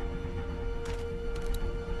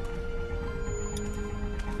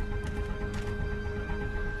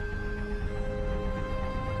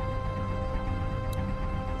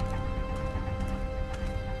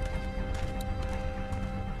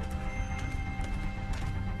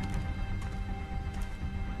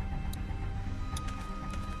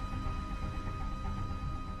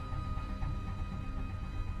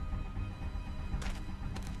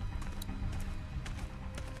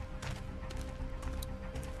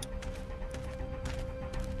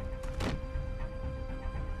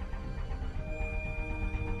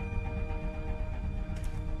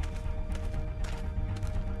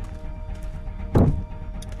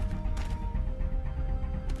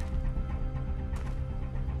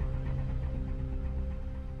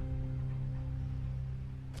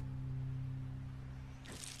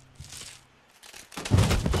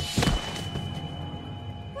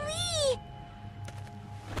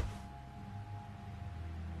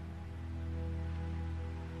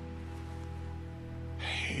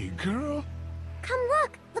 Hey, girl. Come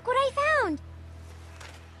look! Look what I found!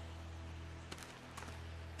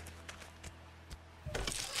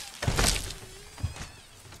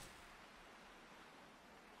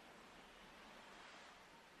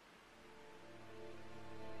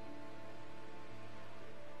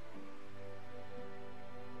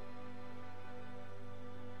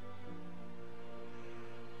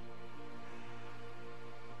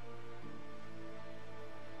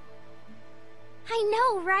 I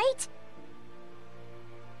know, right?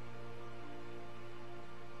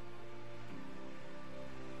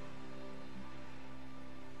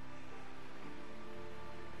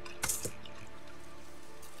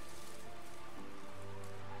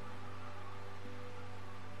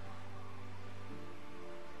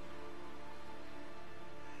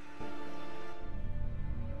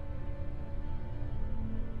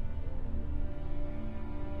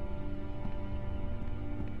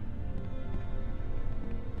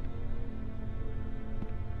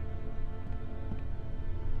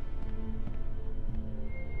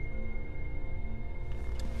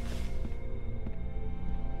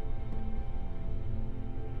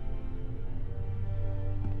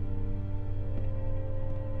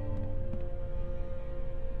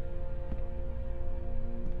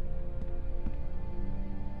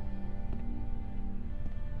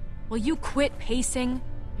 Will you quit pacing?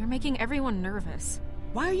 You're making everyone nervous.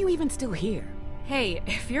 Why are you even still here? Hey,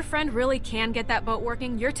 if your friend really can get that boat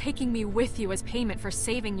working, you're taking me with you as payment for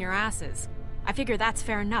saving your asses. I figure that's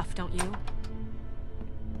fair enough, don't you?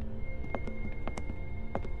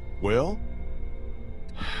 Well?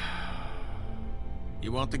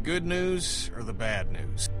 You want the good news or the bad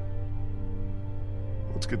news?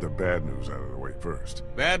 Let's get the bad news out of the way first.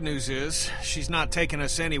 Bad news is, she's not taking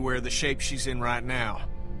us anywhere the shape she's in right now.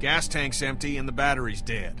 Gas tank's empty and the battery's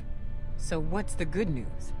dead. So what's the good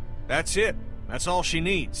news? That's it. That's all she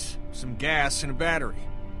needs. Some gas and a battery.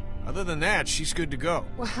 Other than that, she's good to go.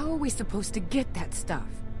 Well, how are we supposed to get that stuff?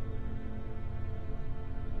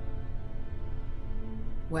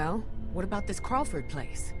 Well, what about this Crawford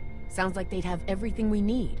place? Sounds like they'd have everything we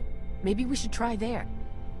need. Maybe we should try there.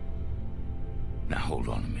 Now hold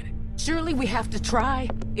on a minute. Surely we have to try.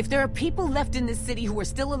 If there are people left in this city who are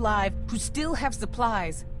still alive, who still have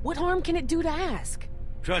supplies, what harm can it do to ask?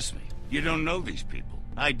 Trust me, you don't know these people.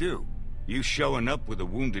 I do. You showing up with a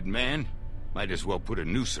wounded man, might as well put a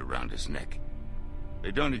noose around his neck. They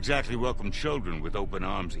don't exactly welcome children with open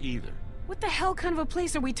arms either. What the hell kind of a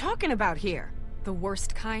place are we talking about here? The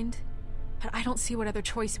worst kind? But I don't see what other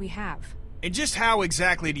choice we have. And just how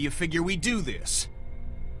exactly do you figure we do this?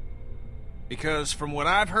 Because from what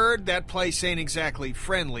I've heard, that place ain't exactly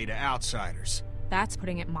friendly to outsiders. That's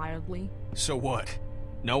putting it mildly. So what?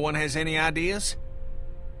 No one has any ideas?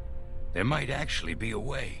 There might actually be a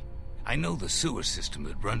way. I know the sewer system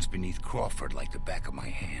that runs beneath Crawford like the back of my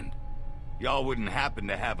hand. Y'all wouldn't happen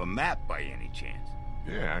to have a map by any chance?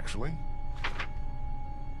 Yeah, actually.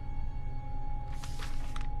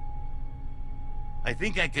 I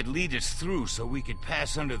think I could lead us through so we could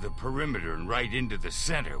pass under the perimeter and right into the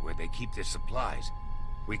center where they keep their supplies.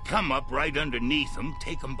 We come up right underneath them,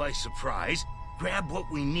 take them by surprise, grab what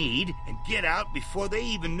we need, and get out before they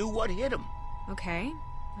even knew what hit them. Okay,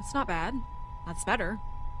 that's not bad. That's better.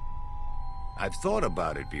 I've thought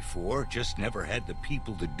about it before, just never had the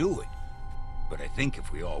people to do it. But I think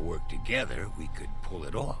if we all work together, we could pull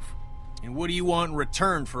it off. And what do you want in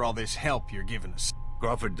return for all this help you're giving us?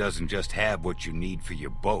 Crawford doesn't just have what you need for your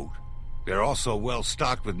boat. They're also well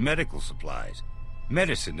stocked with medical supplies.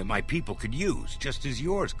 Medicine that my people could use, just as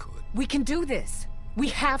yours could. We can do this. We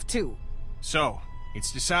have to. So,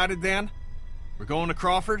 it's decided then? We're going to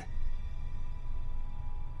Crawford?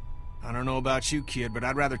 I don't know about you, kid, but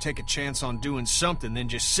I'd rather take a chance on doing something than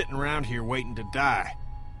just sitting around here waiting to die.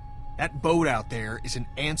 That boat out there is an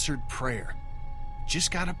answered prayer. Just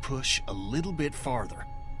gotta push a little bit farther.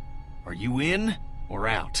 Are you in or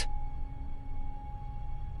out?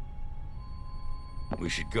 We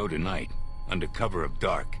should go tonight, under cover of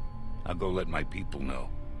dark. I'll go let my people know.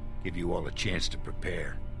 Give you all a chance to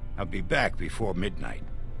prepare. I'll be back before midnight.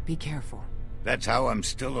 Be careful. That's how I'm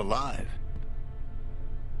still alive.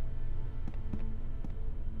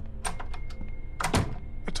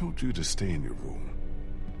 I told you to stay in your room.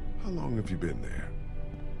 How long have you been there?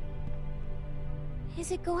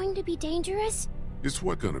 Is it going to be dangerous? Is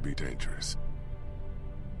what gonna be dangerous?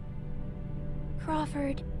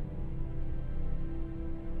 Crawford.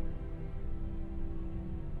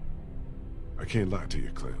 I can't lie to you,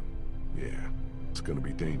 Clem. Yeah, it's gonna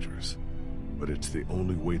be dangerous. But it's the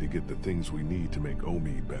only way to get the things we need to make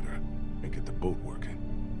Omid better and get the boat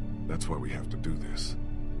working. That's why we have to do this.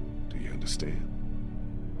 Do you understand?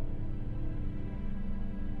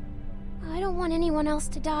 I don't want anyone else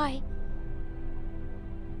to die.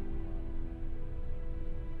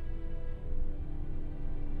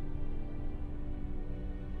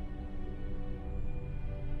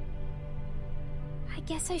 I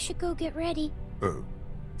guess I should go get ready.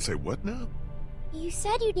 Say what now? You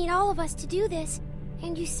said you'd need all of us to do this,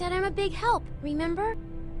 and you said I'm a big help, remember?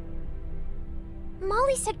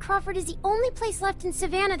 Molly said Crawford is the only place left in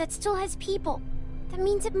Savannah that still has people. That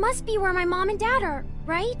means it must be where my mom and dad are,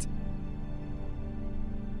 right?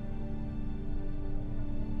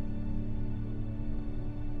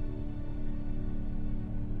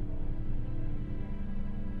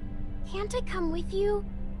 Can't I come with you?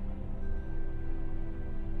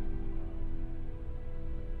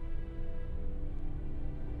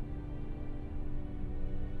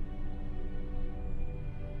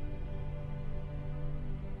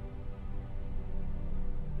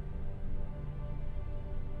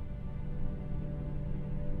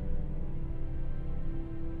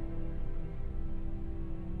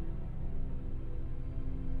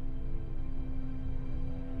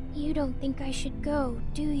 You don't think I should go,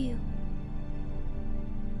 do you?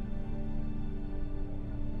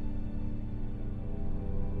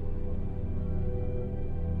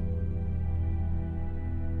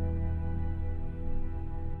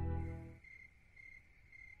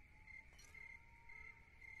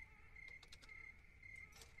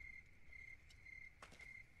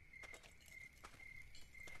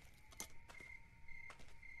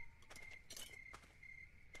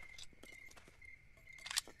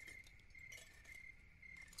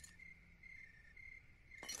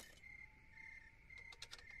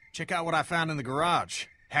 Check out what I found in the garage.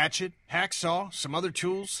 Hatchet, hacksaw, some other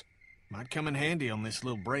tools. Might come in handy on this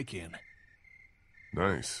little break-in.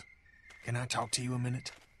 Nice. Can I talk to you a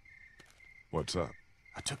minute? What's up?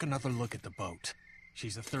 I took another look at the boat.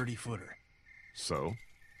 She's a 30-footer. So?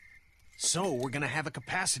 So, we're gonna have a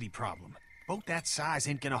capacity problem. Boat that size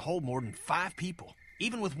ain't gonna hold more than 5 people,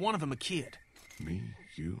 even with one of them a kid. Me,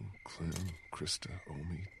 you, Clem, Krista,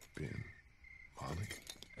 Omi, Ben, Molly.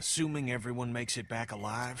 Assuming everyone makes it back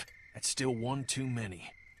alive, that's still one too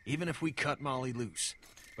many. Even if we cut Molly loose.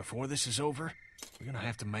 Before this is over, we're gonna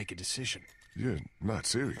have to make a decision. You're not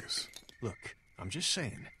serious. Look, I'm just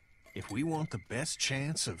saying, if we want the best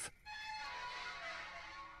chance of...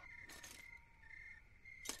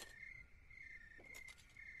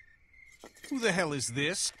 Who the hell is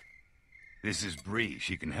this? This is Bree.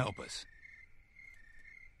 She can help us.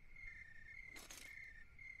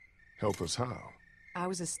 Help us how? I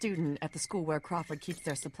was a student at the school where Crawford keeps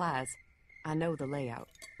their supplies. I know the layout.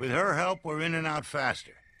 With her help, we're in and out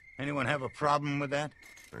faster. Anyone have a problem with that?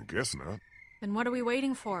 I guess not. Then what are we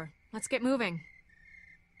waiting for? Let's get moving.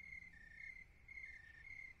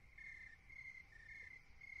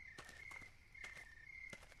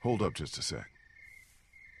 Hold up just a sec.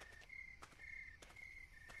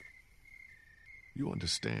 You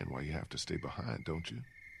understand why you have to stay behind, don't you?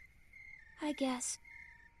 I guess.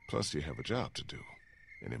 Plus, you have a job to do.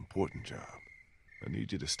 An important job. I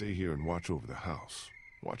need you to stay here and watch over the house.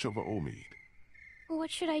 Watch over Omid.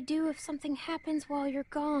 What should I do if something happens while you're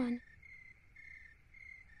gone?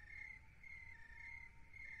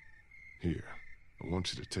 Here, I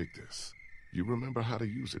want you to take this. You remember how to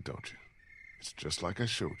use it, don't you? It's just like I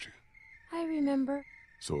showed you. I remember.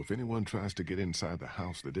 So if anyone tries to get inside the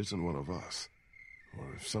house that isn't one of us,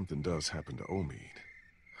 or if something does happen to Omid...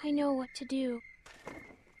 I know what to do.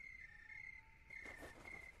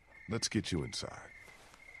 Let's get you inside.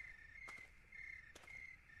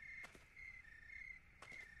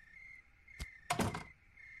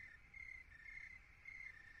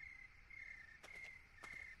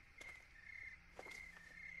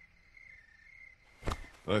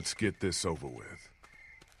 Let's get this over with.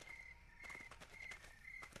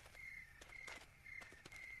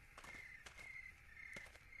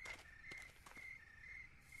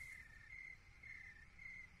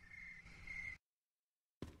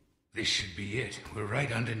 This should be it. We're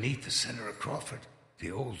right underneath the center of Crawford.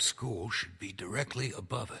 The old school should be directly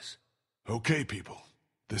above us. Okay, people.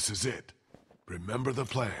 This is it. Remember the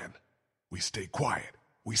plan. We stay quiet,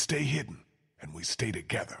 we stay hidden, and we stay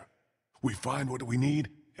together. We find what we need,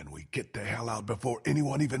 and we get the hell out before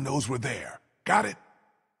anyone even knows we're there. Got it?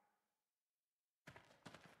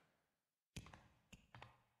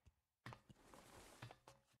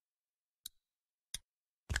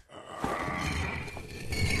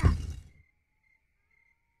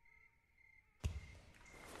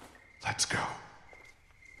 Let's go.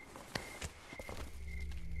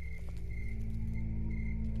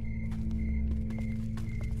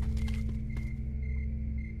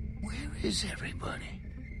 Where is everybody?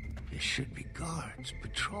 There should be guards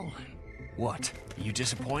patrolling. What? Are you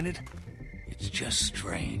disappointed? It's just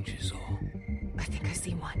strange is all. I think I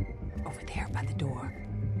see one. Over there by the door.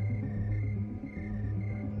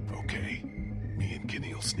 Okay. Me and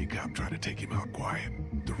Kenny will sneak out, try to take him out quiet.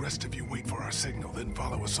 The rest of you wait for our signal, then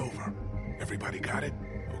follow us over. Everybody got it?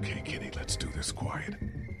 Okay, Kenny, let's do this quiet.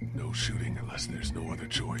 No shooting unless there's no other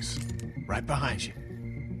choice. Right behind you.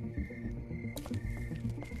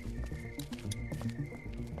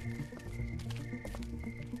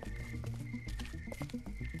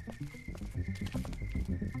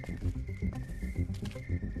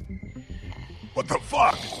 What the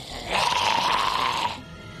fuck?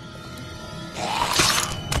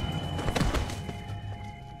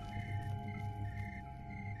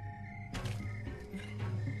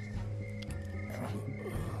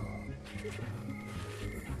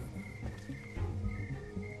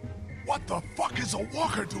 What the fuck is a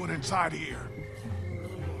walker doing inside here?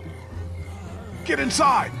 Get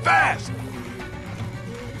inside, fast!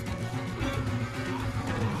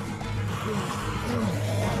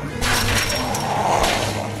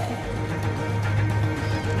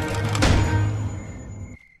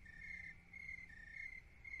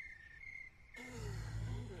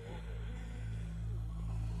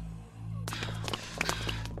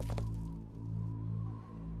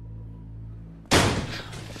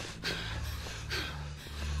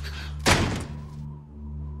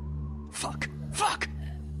 Fuck!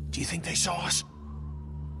 Do you think they saw us?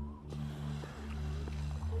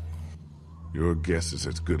 Your guess is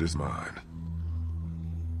as good as mine.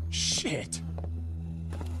 Shit!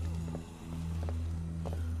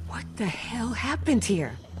 What the hell happened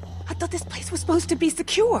here? I thought this place was supposed to be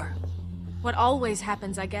secure. What always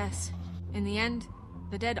happens, I guess. In the end,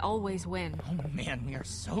 the dead always win. Oh man, we are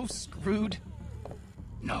so screwed.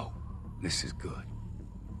 No, this is good.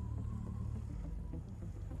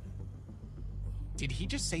 Did he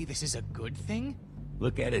just say this is a good thing?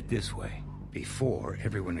 Look at it this way. Before,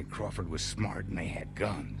 everyone in Crawford was smart and they had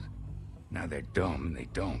guns. Now they're dumb and they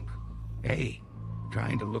don't. Hey,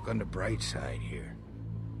 trying to look on the bright side here.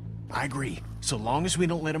 I agree. So long as we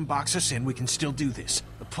don't let them box us in, we can still do this.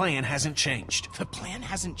 The plan hasn't changed. The plan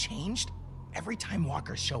hasn't changed? Every time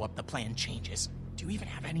walkers show up, the plan changes. Do you even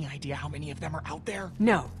have any idea how many of them are out there?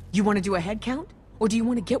 No. You want to do a head count? Or do you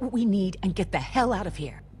want to get what we need and get the hell out of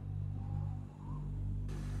here?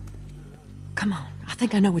 Come on, I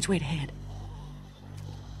think I know which way to head.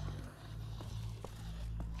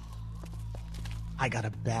 I got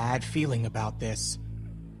a bad feeling about this.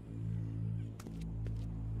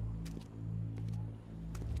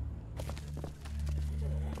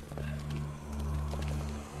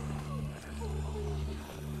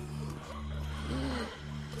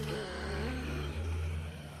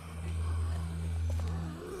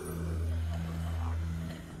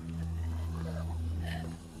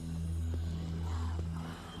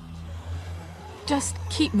 Just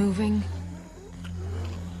keep moving.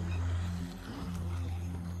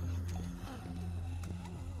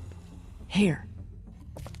 Here.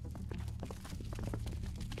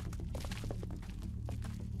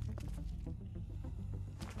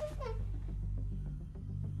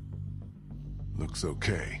 Looks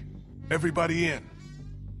okay. Everybody in.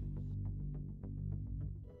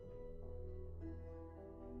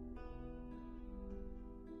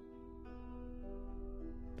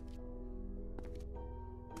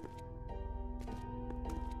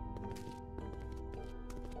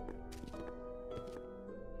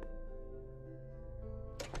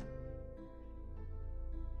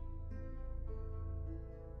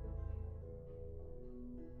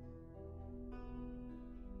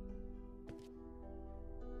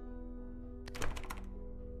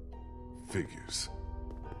 Figures.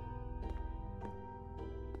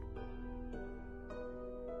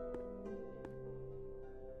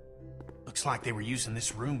 Looks like they were using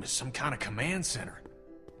this room as some kind of command center.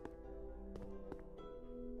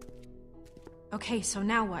 Okay, so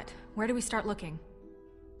now what? Where do we start looking?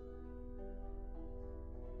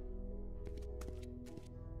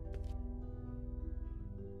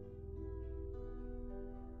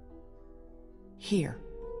 Here.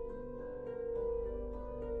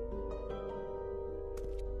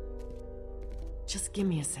 Just give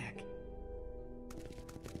me a sec.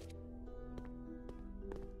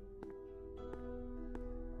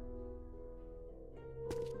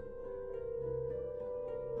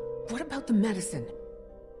 What about the medicine?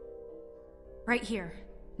 Right here.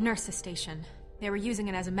 Nurse's station. They were using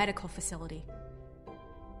it as a medical facility.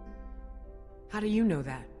 How do you know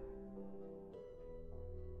that?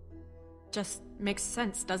 Just makes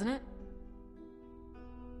sense, doesn't it?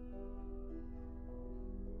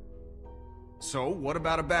 So, what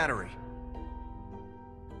about a battery?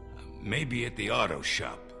 Maybe at the auto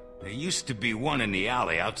shop. There used to be one in the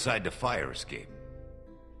alley outside the fire escape.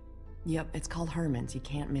 Yep, it's called Herman's. You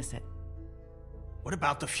can't miss it. What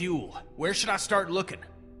about the fuel? Where should I start looking?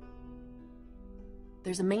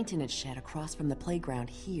 There's a maintenance shed across from the playground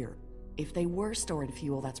here. If they were storing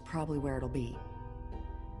fuel, that's probably where it'll be.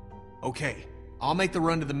 Okay, I'll make the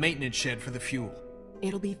run to the maintenance shed for the fuel.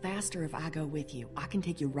 It'll be faster if I go with you. I can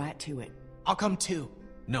take you right to it. I'll come too.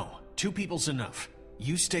 No, 2 people's enough.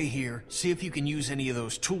 You stay here, see if you can use any of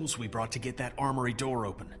those tools we brought to get that armory door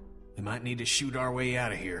open. We might need to shoot our way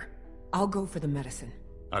out of here. I'll go for the medicine.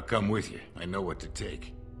 I'll come with you. I know what to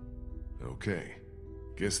take. Okay.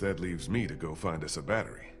 Guess that leaves me to go find us a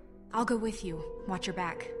battery. I'll go with you. Watch your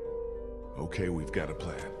back. Okay, we've got a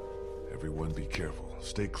plan. Everyone be careful.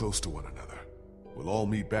 Stay close to one another. We'll all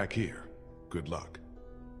meet back here. Good luck.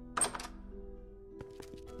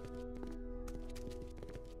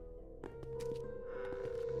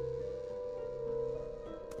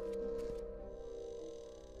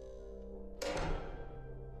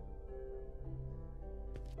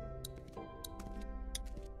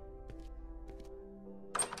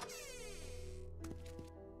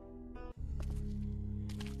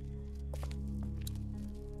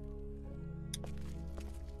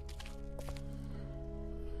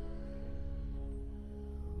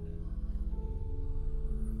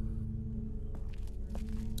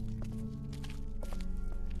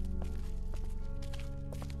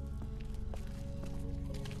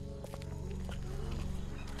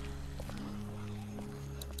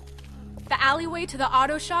 The alleyway to the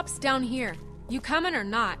auto shop's down here. You coming or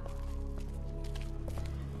not?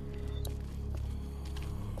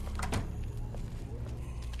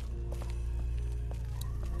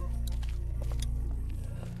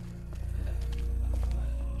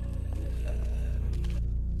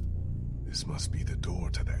 This must be the door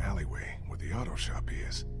to the alleyway where the auto shop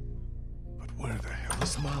is. But where the hell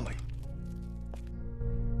is Molly?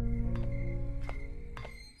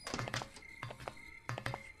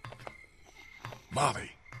 Molly,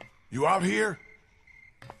 you out here?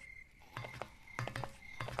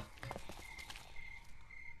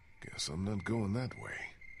 Guess I'm not going that way.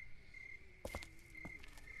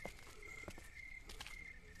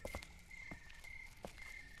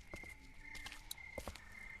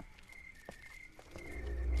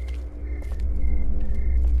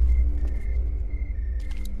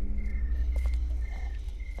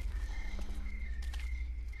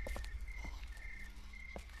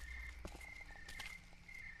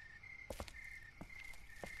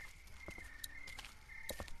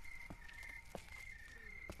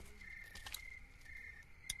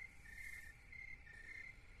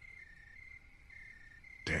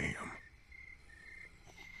 Damn.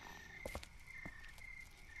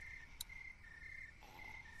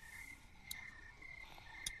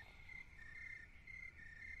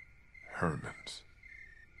 Herman's.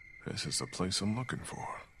 This is the place I'm looking for.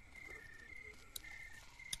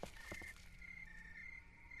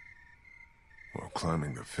 Well,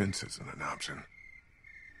 climbing the fence isn't an option.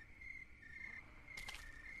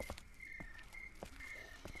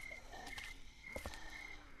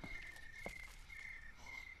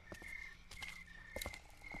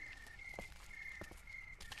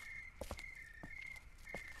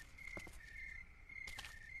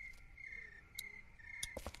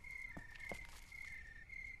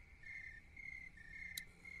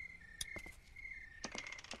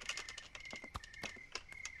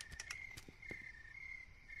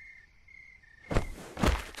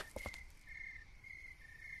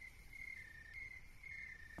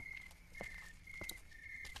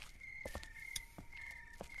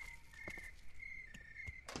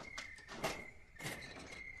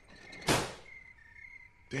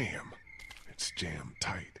 Damn, it's jammed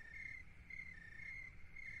tight.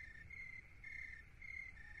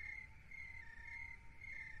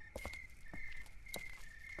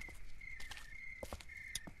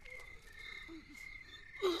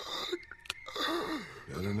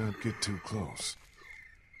 Better not get too close.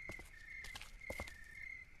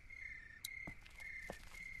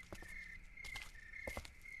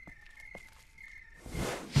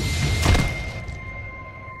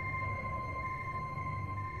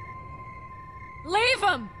 Leave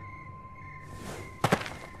him!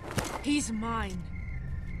 He's mine.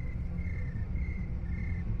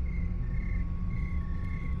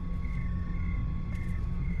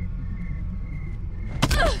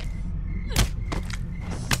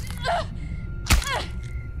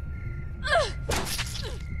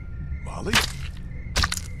 Molly?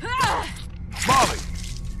 Molly!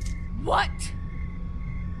 What?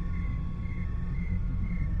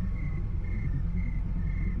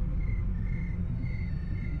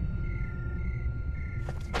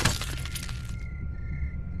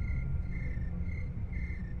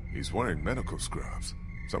 He's wearing medical scrubs.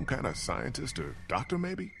 Some kind of scientist or doctor,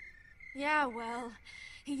 maybe? Yeah, well,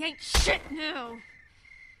 he ain't shit now.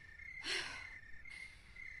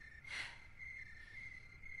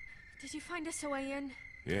 Did you find us a way in?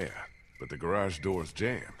 Yeah, but the garage door's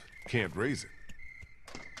jammed. Can't raise it.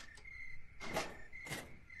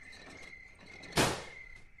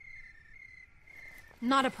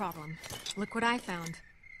 Not a problem. Look what I found.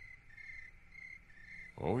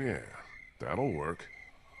 Oh yeah, that'll work.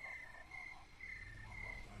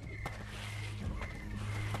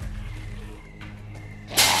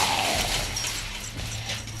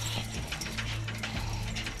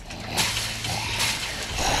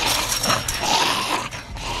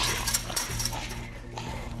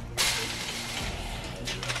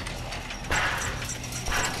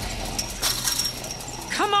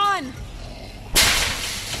 Come on!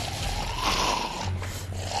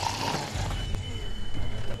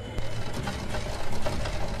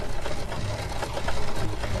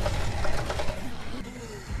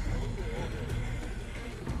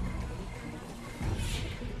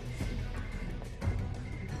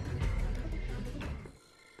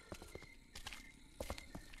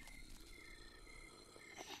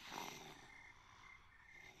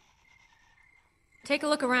 Take a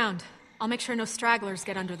look around. I'll make sure no stragglers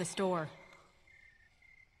get under this door.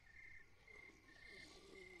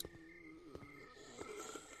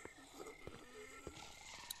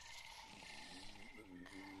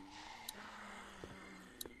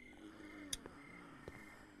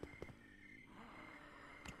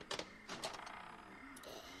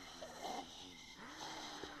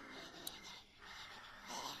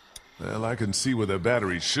 Well, I can see where the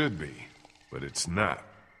battery should be, but it's not.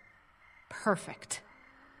 Perfect.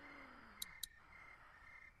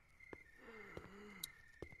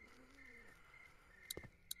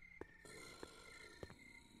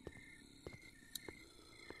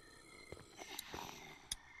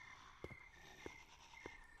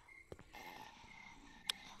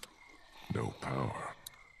 No power.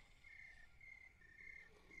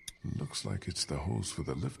 Looks like it's the hose for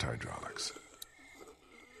the lift hydraulics.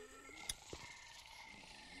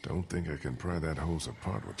 Don't think I can pry that hose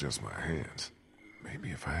apart with just my hands. Maybe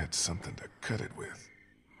if I had something to cut it with.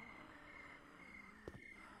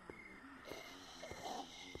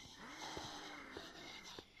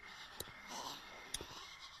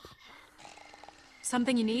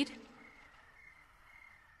 Something you need?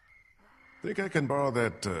 Think I can borrow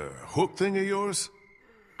that hook thing of yours?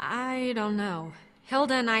 I don't know.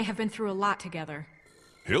 Hilda and I have been through a lot together.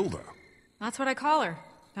 Hilda? That's what I call her.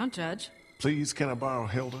 Don't judge. Please, can I borrow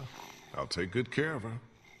Hilda? I'll take good care of her.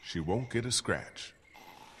 She won't get a scratch.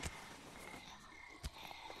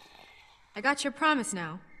 I got your promise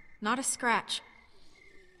now. Not a scratch.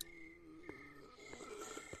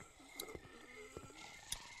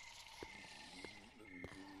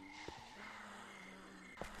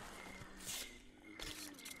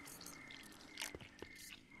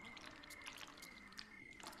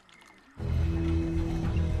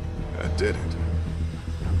 I did it.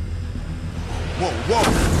 Whoa!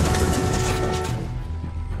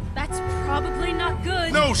 That's probably not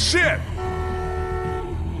good. No shit!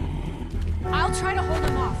 I'll try to hold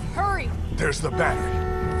him off. Hurry! There's the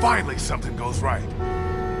battery. Finally something goes right.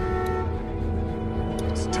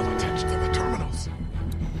 It's still attached to the terminals.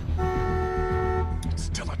 It's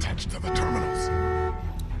still attached to the terminals.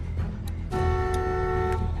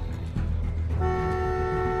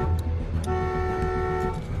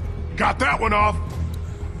 Got that one off.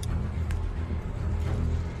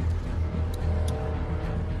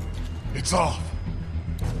 It's off.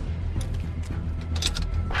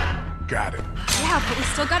 Got it. Yeah, but we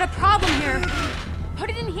still got a problem here. Put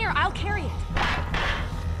it in here, I'll carry it.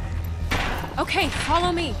 Okay,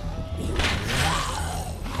 follow me.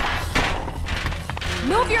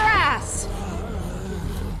 Move your ass!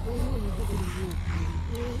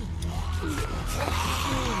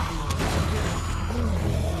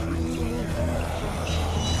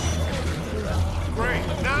 Great,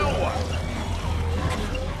 now what?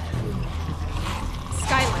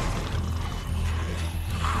 Skylar.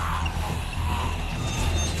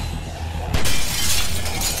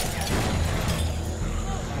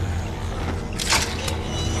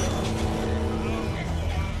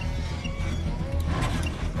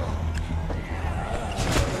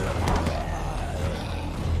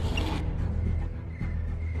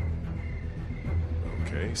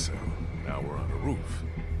 Okay, so now we're on a roof.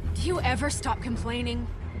 Do you ever stop complaining?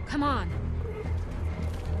 Come on.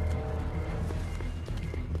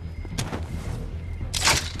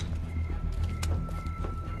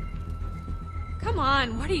 Come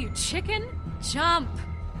on, what are you, chicken? Jump!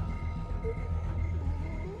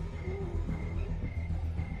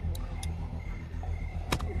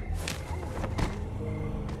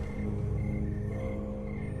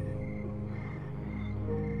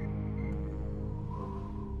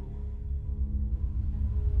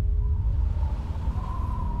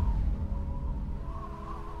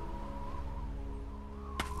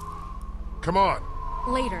 Come on.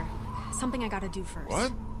 Later. Something I gotta do first.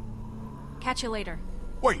 What? Catch you later.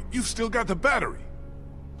 Wait, you've still got the battery.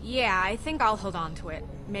 Yeah, I think I'll hold on to it.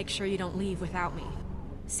 Make sure you don't leave without me.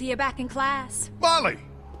 See you back in class. Molly!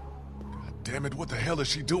 God damn it, what the hell is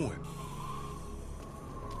she doing?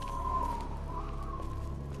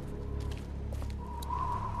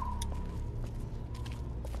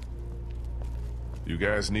 You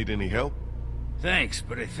guys need any help? Thanks,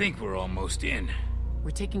 but I think we're almost in. We're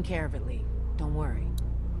taking care of it, Lee. Don't worry.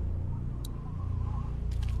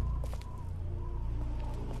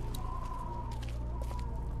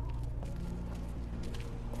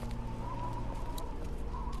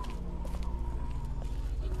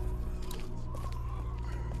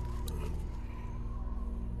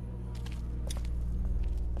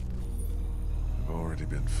 I've already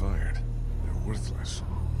been fired. They're worthless.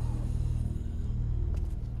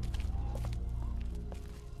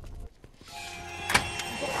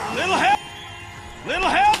 Little help! Little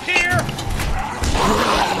help here!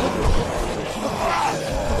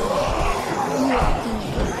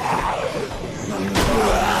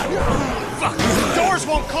 Fuck! The doors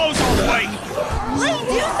won't close all the way! Lee,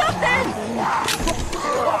 do something!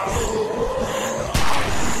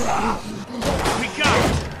 We got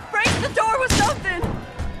it! Break the door with something!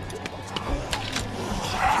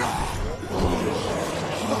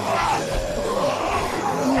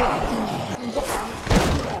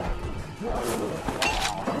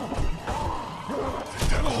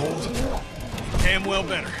 That'll hold. Damn well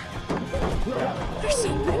better. There's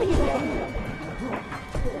so many of them.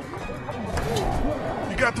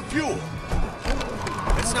 You got the fuel.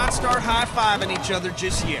 Let's not start high-fiving each other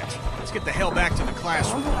just yet. Let's get the hell back to the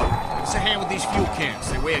classroom. Give us a hand with these fuel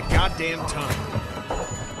cans. They weigh a goddamn ton.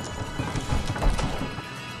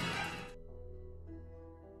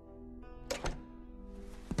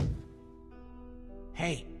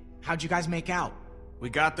 Hey, how'd you guys make out? We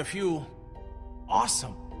got the fuel.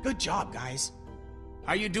 Awesome. Good job, guys.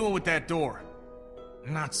 How you doing with that door?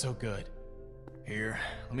 Not so good. Here,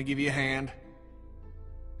 let me give you a hand.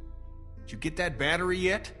 Did you get that battery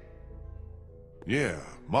yet? Yeah,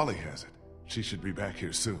 Molly has it. She should be back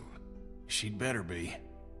here soon. She'd better be.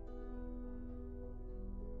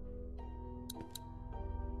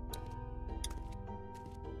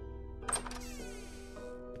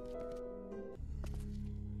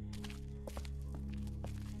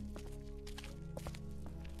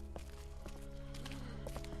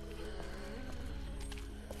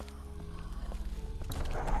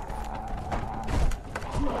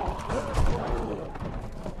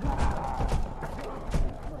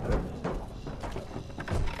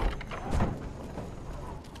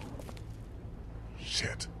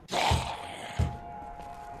 Shit.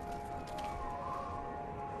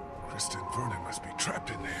 Krista and Vernon must be trapped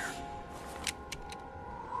in there.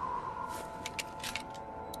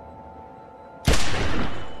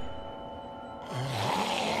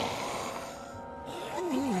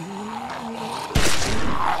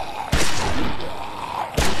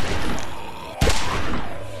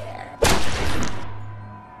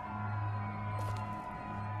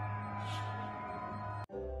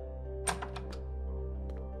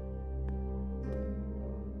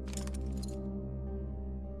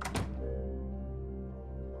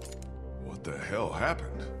 What the hell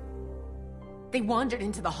happened? They wandered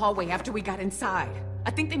into the hallway after we got inside. I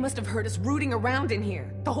think they must have heard us rooting around in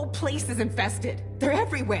here. The whole place is infested. They're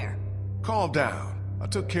everywhere. Calm down. I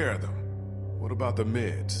took care of them. What about the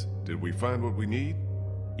meds? Did we find what we need?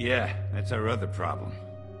 Yeah, that's our other problem.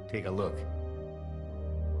 Take a look.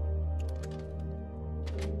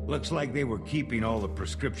 Looks like they were keeping all the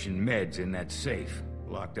prescription meds in that safe,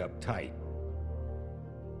 locked up tight.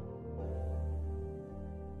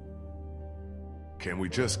 Can we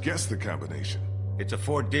just guess the combination? It's a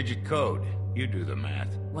 4-digit code. You do the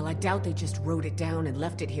math. Well, I doubt they just wrote it down and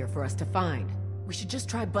left it here for us to find. We should just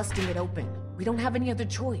try busting it open. We don't have any other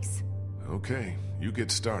choice. Okay, you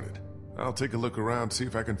get started. I'll take a look around, see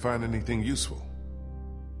if I can find anything useful.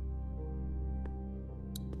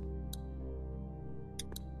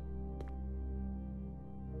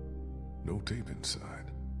 No tape inside.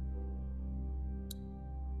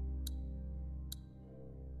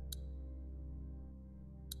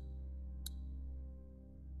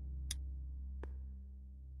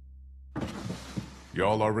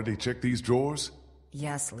 Y'all already checked these drawers?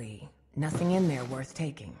 Yes, Lee. Nothing in there worth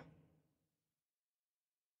taking.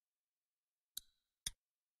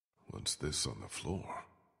 What's this on the floor?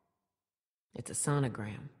 It's a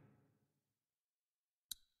sonogram.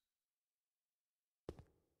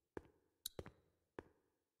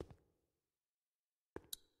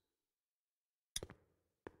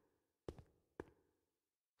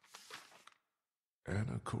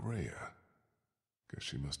 Anna Correa. Guess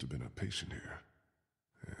she must have been a patient here.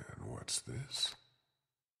 And what's this?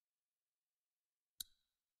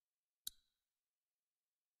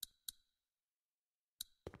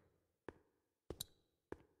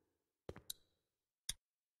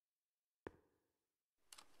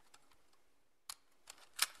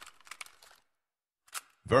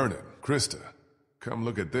 Vernon, Krista, come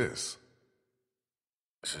look at this.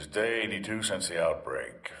 This is day 82 since the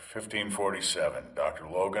outbreak. 1547. Dr.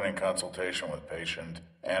 Logan in consultation with patient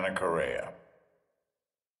Anna Correa.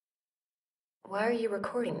 Why are you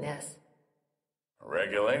recording this?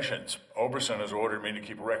 Regulations. Oberson has ordered me to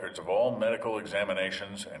keep records of all medical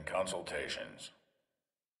examinations and consultations.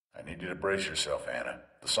 I need you to brace yourself, Anna.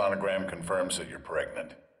 The sonogram confirms that you're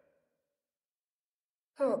pregnant.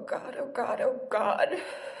 Oh God, oh God, oh God.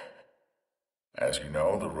 As you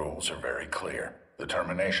know, the rules are very clear. The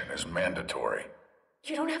termination is mandatory.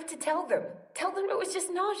 You don't have to tell them. Tell them it was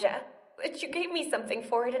just nausea. That you gave me something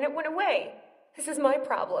for it and it went away. This is my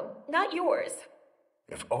problem, not yours.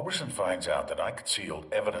 If Oberson finds out that I concealed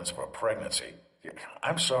evidence of a pregnancy,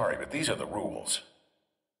 I'm sorry, but these are the rules.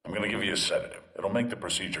 I'm going to give you a sedative. It'll make the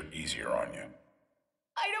procedure easier on you.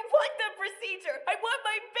 I don't want the procedure. I want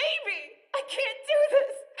my baby. I can't do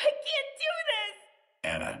this. I can't do this.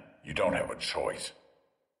 Anna, you don't have a choice.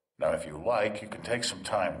 Now, if you like, you can take some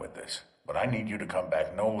time with this, but I need you to come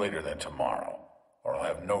back no later than tomorrow, or I'll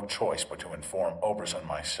have no choice but to inform Oberson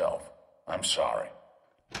myself. I'm sorry.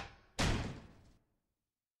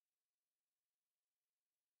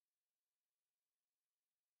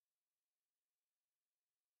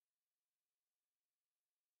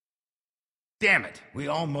 Damn it, we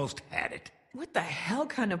almost had it. What the hell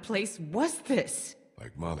kind of place was this?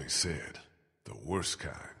 Like Molly said, the worst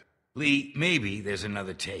kind. Lee, maybe there's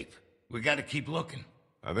another tape. We gotta keep looking.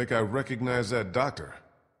 I think I recognize that doctor.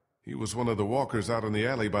 He was one of the walkers out in the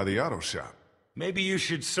alley by the auto shop. Maybe you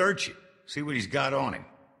should search it, see what he's got on him.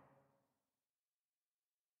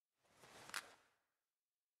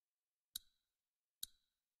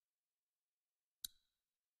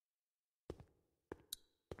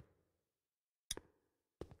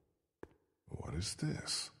 What is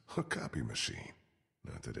this? A copy machine.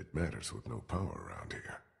 Not that it matters with no power around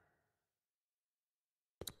here.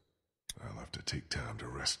 I'll have to take time to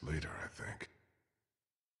rest later, I think.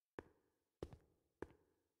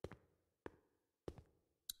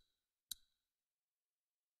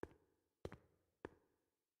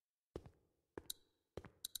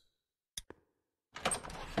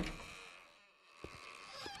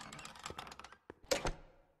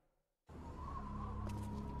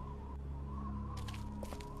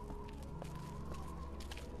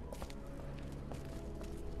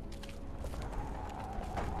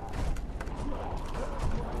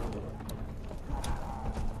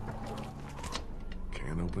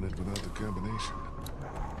 Can't open it without the combination.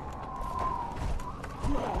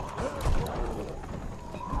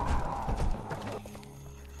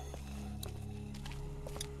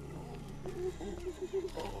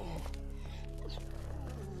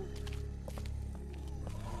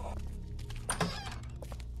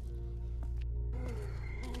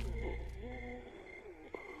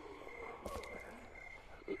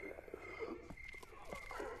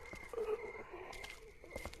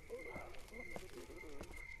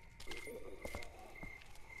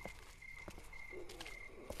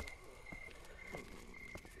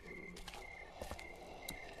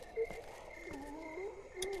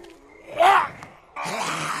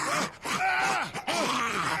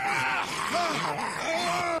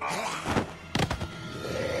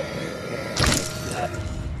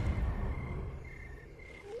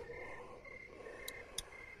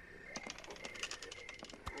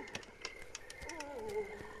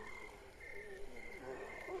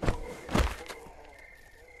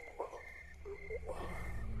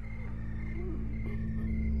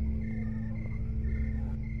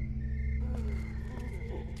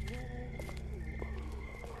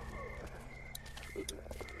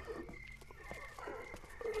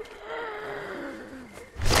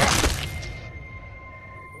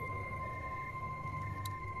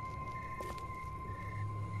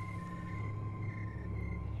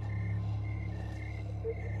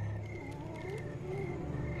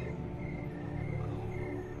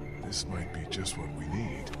 This might be just what we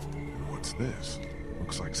need. And what's this?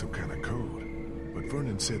 Looks like some kind of code. But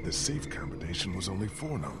Vernon said the safe combination was only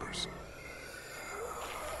 4 numbers.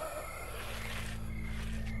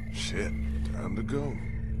 Shit, time to go.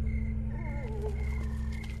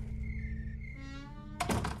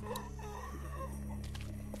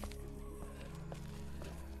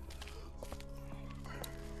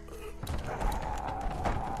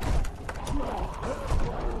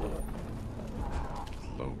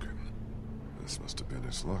 Logan. This must have been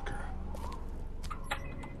his locker.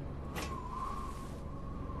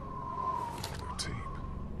 Another tape.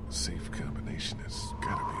 The safe combination has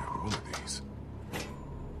gotta be on one of these.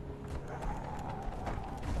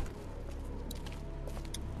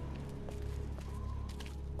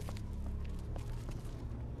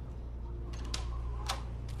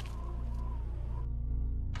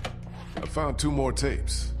 I found 2 more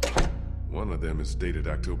tapes. One of them is dated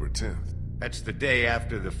October 10th. That's the day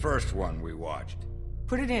after the first one we watched.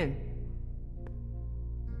 Put it in.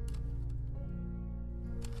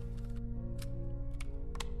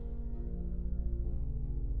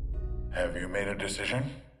 Have you made a decision?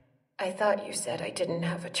 I thought you said I didn't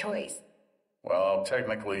have a choice. Well,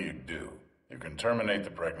 technically you do. You can terminate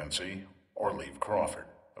the pregnancy or leave Crawford.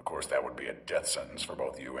 Of course, that would be a death sentence for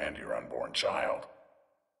both you and your unborn child.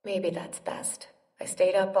 Maybe that's best. I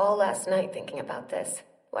stayed up all last night thinking about this.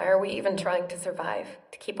 Why are we even trying to survive?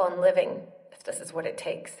 To keep on living, if this is what it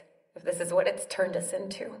takes. If this is what it's turned us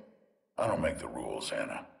into. I don't make the rules,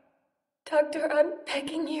 Anna. Doctor, I'm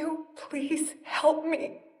begging you. Please help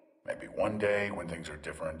me. Maybe one day, when things are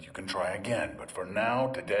different, you can try again. But for now,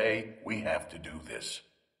 today, we have to do this.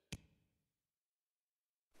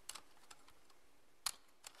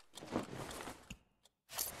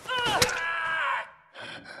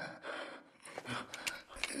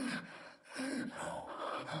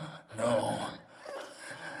 No.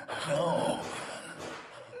 No.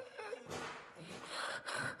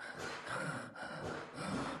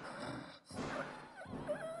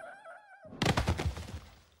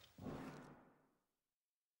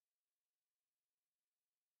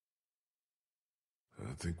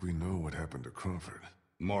 I think we know what happened to Crawford.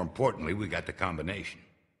 More importantly, we got the combination.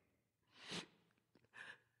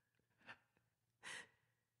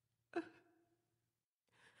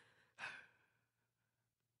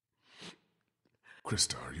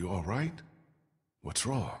 Krista, are you all right? What's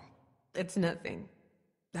wrong? It's nothing.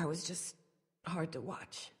 That was just hard to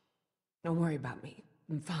watch. Don't worry about me.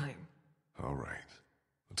 I'm fine. All right.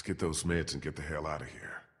 Let's get those meds and get the hell out of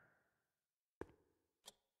here.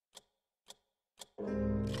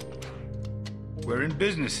 We're in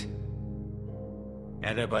business.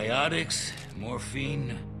 Antibiotics,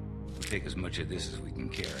 morphine. We'll take as much of this as we can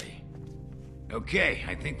carry. Okay,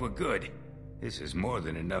 I think we're good. This is more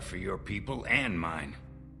than enough for your people and mine.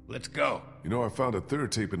 Let's go. You know, I found a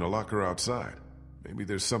third tape in the locker outside. Maybe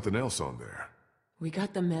there's something else on there. We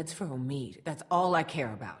got the meds for Omid. That's all I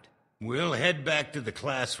care about. We'll head back to the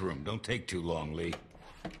classroom. Don't take too long, Lee.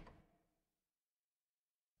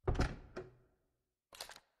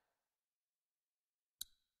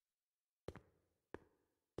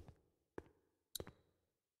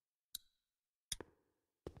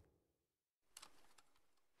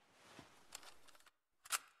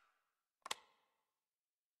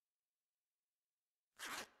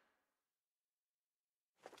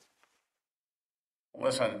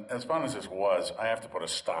 Listen, as fun as this was, I have to put a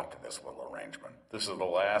stop to this little arrangement. This is the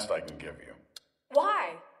last I can give you.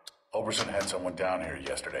 Why? Oberson had someone down here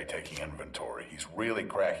yesterday taking inventory. He's really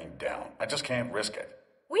cracking down. I just can't risk it.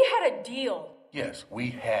 We had a deal. Yes, we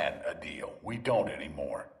had a deal. We don't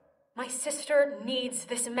anymore. My sister needs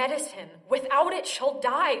this medicine. Without it, she'll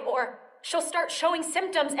die, or she'll start showing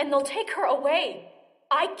symptoms and they'll take her away.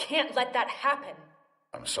 I can't let that happen.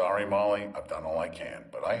 I'm sorry, Molly. I've done all I can,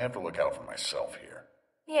 but I have to look out for myself here.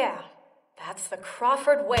 Yeah, that's the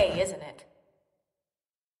Crawford way, isn't it?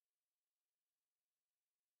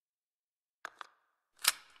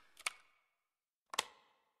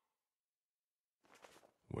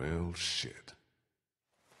 Well, shit.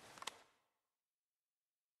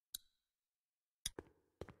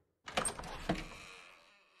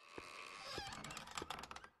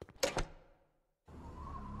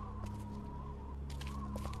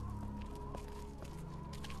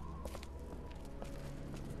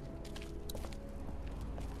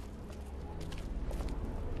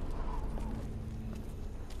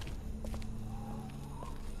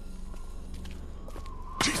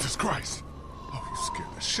 Jesus Christ! Oh, you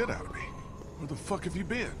scared the shit out of me. Where the fuck have you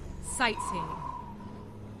been? Sightseeing.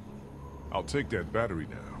 I'll take that battery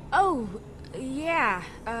now. Oh, yeah,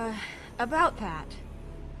 about that.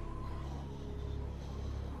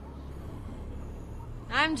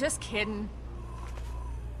 I'm just kidding.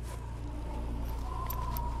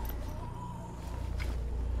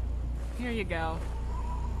 Here you go.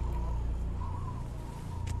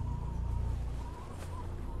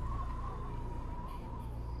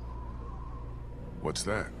 What's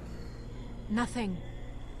that? Nothing.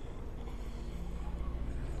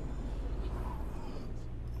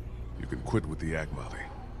 You can quit with the act, Molly.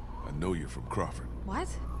 I know you're from Crawford. What?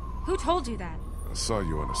 Who told you that? I saw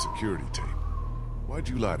you on a security tape. Why'd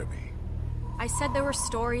you lie to me? I said there were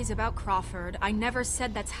stories about Crawford. I never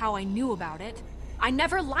said that's how I knew about it. I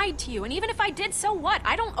never lied to you, and even if I did, so what?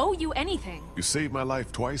 I don't owe you anything. You saved my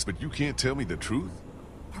life twice, but you can't tell me the truth?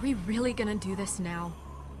 Are we really gonna do this now?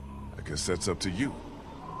 I guess that's up to you.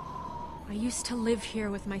 I used to live here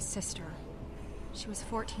with my sister. She was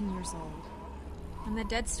 14 years old. When the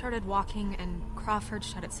dead started walking and Crawford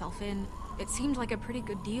shut itself in, it seemed like a pretty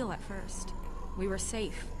good deal at first. We were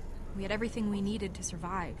safe. We had everything we needed to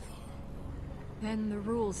survive. Then the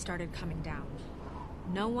rules started coming down.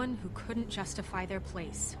 No one who couldn't justify their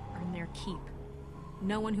place earned their keep.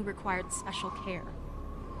 No one who required special care.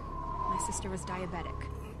 My sister was diabetic,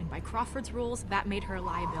 and by Crawford's rules, that made her a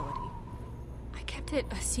liability. I kept it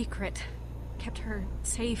a secret, kept her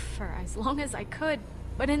safe for as long as I could,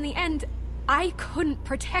 but in the end, I couldn't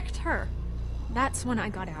protect her. That's when I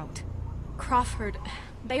got out. Crawford,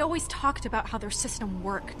 they always talked about how their system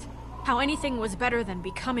worked, how anything was better than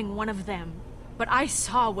becoming one of them, but I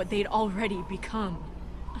saw what they'd already become.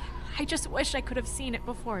 I just wish I could have seen it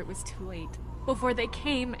before it was too late, before they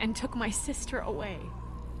came and took my sister away.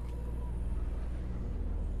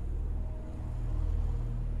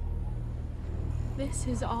 This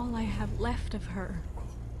is all I have left of her.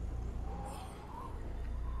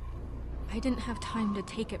 I didn't have time to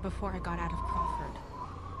take it before I got out of Crawford.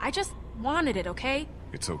 I just wanted it, okay?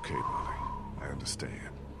 It's okay, Molly. I understand.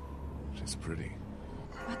 She's pretty.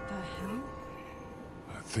 What the hell?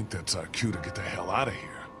 I think that's our cue to get the hell out of here.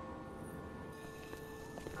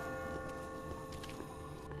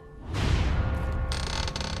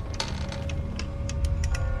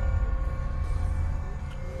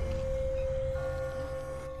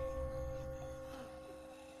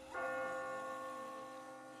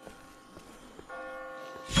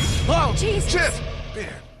 out! Jesus! Chip!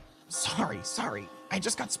 Ben! Sorry. I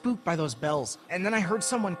just got spooked by those bells, and then I heard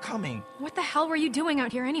someone coming. What the hell were you doing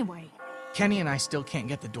out here anyway? Kenny and I still can't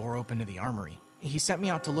get the door open to the armory. He sent me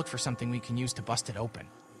out to look for something we can use to bust it open.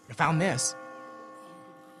 I found this.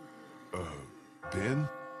 Ben?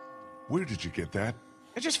 Where did you get that?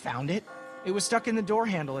 I just found it. It was stuck in the door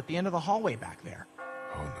handle at the end of the hallway back there.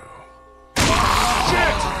 Oh no.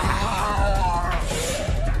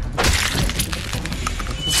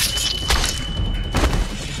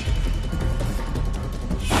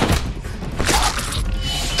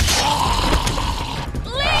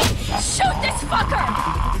 Shoot this fucker!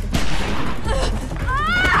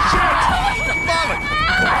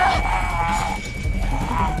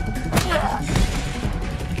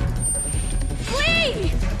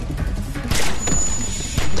 Lee!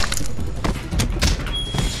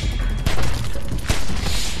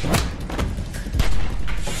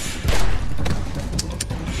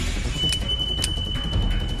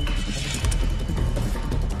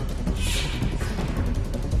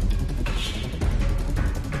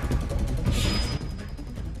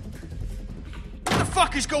 What the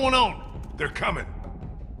fuck is going on? They're coming.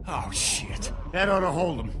 Oh, shit. That ought to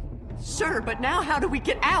hold them. Sure, but now how do we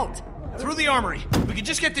get out? Through the armory. We can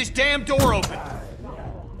just get this damn door open.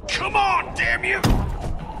 Come on, damn you!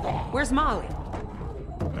 Where's Molly?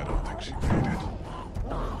 I don't think she made it.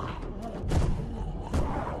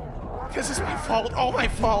 This is my fault, all my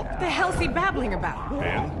fault. The hell's he babbling about?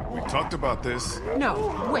 Ben, we talked about this.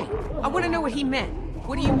 No, wait. I want to know what he meant.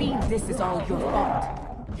 What do you mean this is all your fault?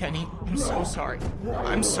 Kenny, I'm so sorry.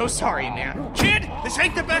 I'm so sorry, man. Kid, this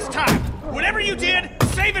ain't the best time. Whatever you did,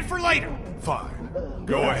 save it for later. Fine.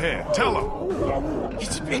 Go ahead. Tell him.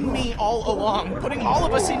 It's been me all along, putting all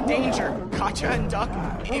of us in danger. Katja and Duck,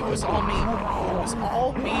 it was all me. It was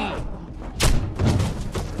all me.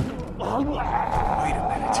 Wait a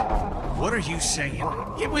minute. What are you saying?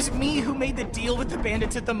 It was me who made the deal with the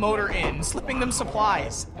bandits at the motor inn, slipping them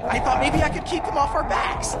supplies. I thought maybe I could keep them off our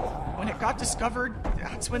backs. When it got discovered,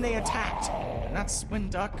 that's when they attacked. And that's when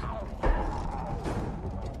Duck...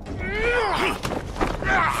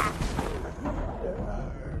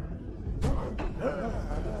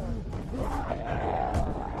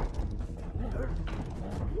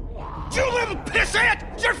 You little pissant!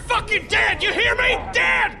 You're fucking dead! You hear me?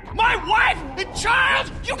 Dead! My wife and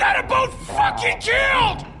child! You got them both fucking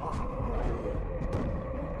killed!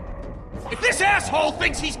 If this asshole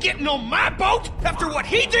thinks he's getting on my boat after what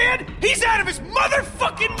he did, he's out of his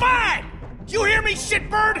motherfucking mind! You hear me,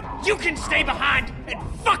 shitbird? You can stay behind and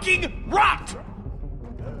fucking rot!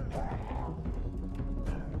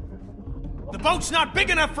 The boat's not big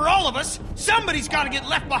enough for all of us. Somebody's gotta get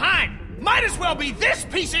left behind. Might as well be this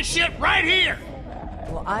piece of shit right here!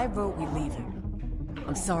 Well, I vote we leave him.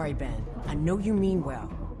 I'm sorry, Ben. I know you mean well,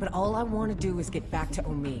 but all I want to do is get back to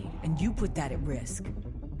Omid, and you put that at risk.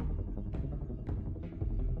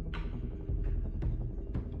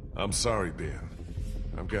 I'm sorry, Ben.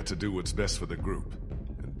 I've got to do what's best for the group,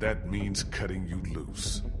 and that means cutting you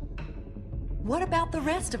loose. What about the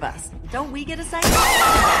rest of us? Don't we get a say?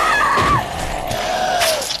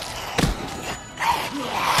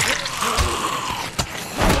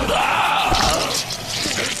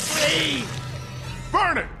 Free!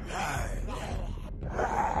 Burn it!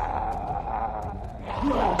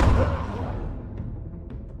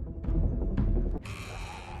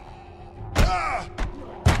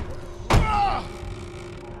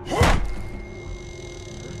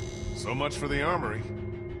 So much for the armory.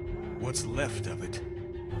 What's left of it?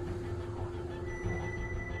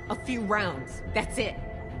 A few rounds. That's it.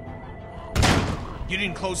 You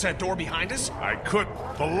didn't close that door behind us? I couldn't.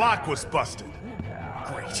 The lock was busted.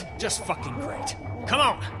 Great. Just fucking great. Come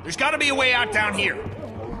on. There's gotta be a way out down here.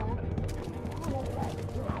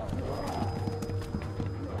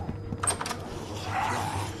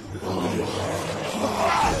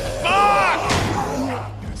 Fuck!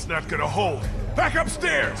 It's not gonna hold. Back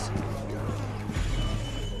upstairs!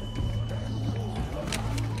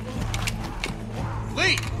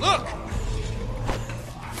 Lee, look!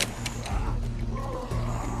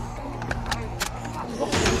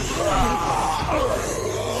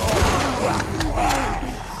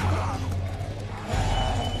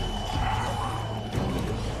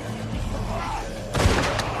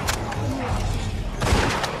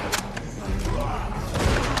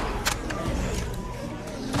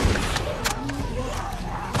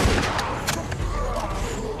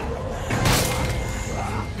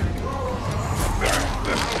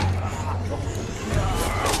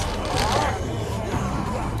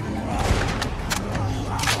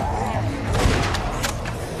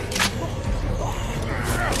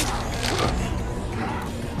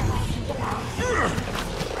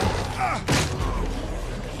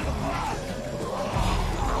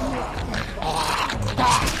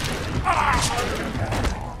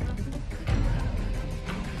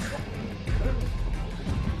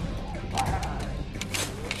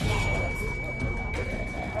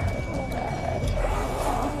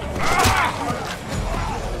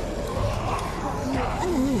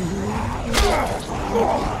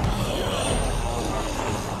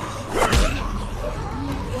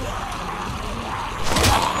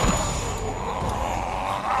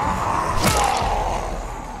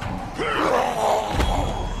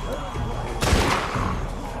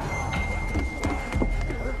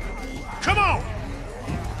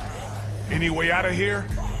 Any way out of here?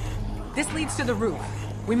 This leads to the roof.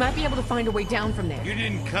 We might be able to find a way down from there. You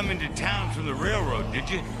didn't come into town from the railroad, did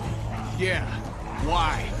you? Yeah.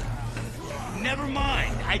 Why? Never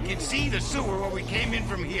mind. I can see the sewer where we came in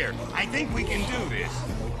from here. I think we can do this.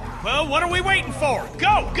 Well, what are we waiting for?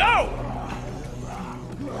 Go, go!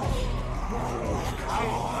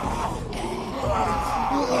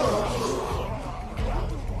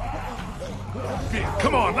 Yeah,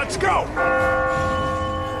 come on, let's go!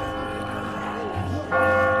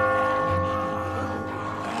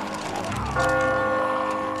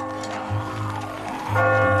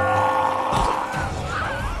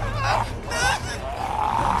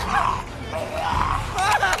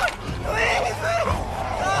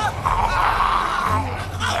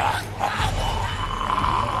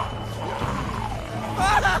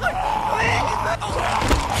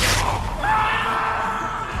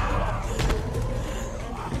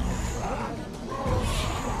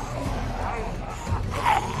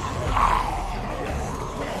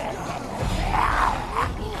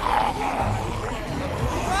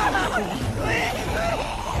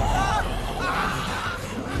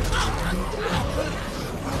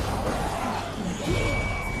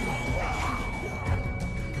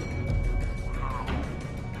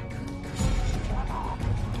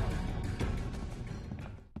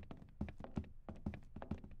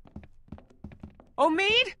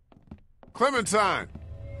 Omid? Clementine!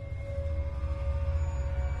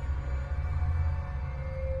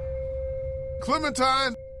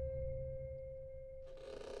 Clementine!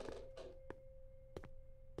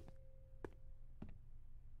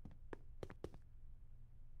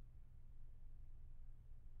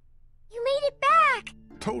 You made it back!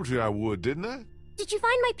 Told you I would, didn't I? Did you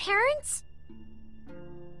find my parents?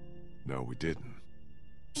 No, we didn't.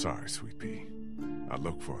 Sorry, Sweet Pea. I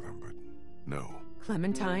looked for them, but no.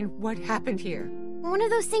 Clementine, what happened here? One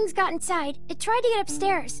of those things got inside. It tried to get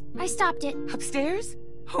upstairs. I stopped it. Upstairs?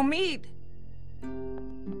 Omid!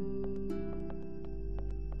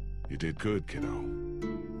 You did good, kiddo.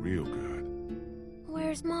 Real good.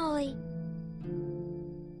 Where's Molly?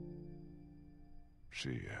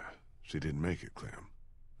 She didn't make it, Clem.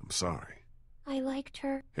 I'm sorry. I liked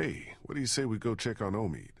her. Hey, what do you say we go check on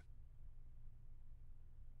Omid?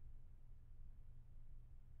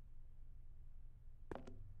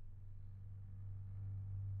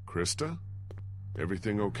 Krista?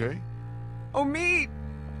 Everything okay? Omid!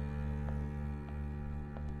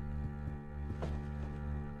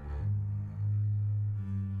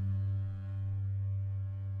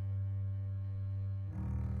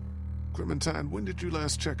 Clementine, when did you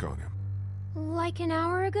last check on him? Like an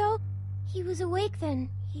hour ago? He was awake then.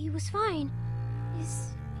 He was fine. Is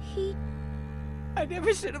he... I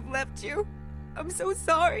never should have left you. I'm so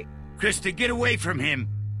sorry. Krista, get away from him!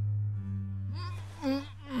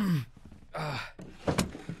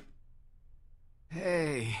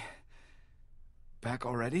 Hey. Back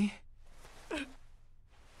already?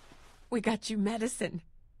 We got you medicine.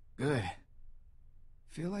 Good.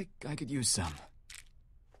 Feel like I could use some.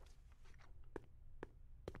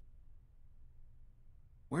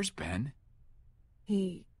 Where's Ben?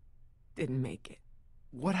 He didn't make it.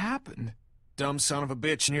 What happened? Dumb son of a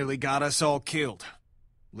bitch nearly got us all killed.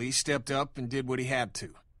 Lee stepped up and did what he had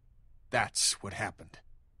to. That's what happened.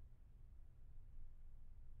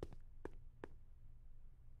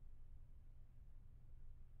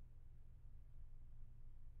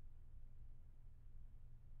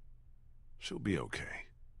 She'll be okay.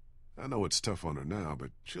 I know it's tough on her now, but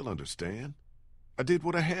she'll understand. I did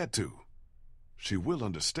what I had to. She will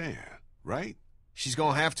understand, right? She's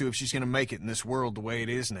gonna have to if she's gonna make it in this world the way it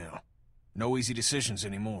is now. No easy decisions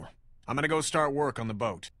anymore. I'm gonna go start work on the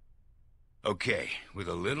boat. Okay, with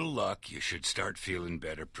a little luck, you should start feeling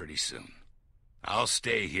better pretty soon. I'll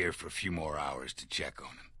stay here for a few more hours to check on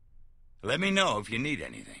him. Let me know if you need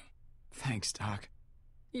anything. Thanks, Doc.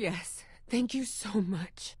 Yes, thank you so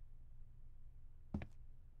much.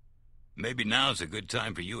 Maybe now's a good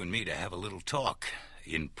time for you and me to have a little talk,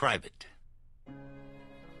 in private.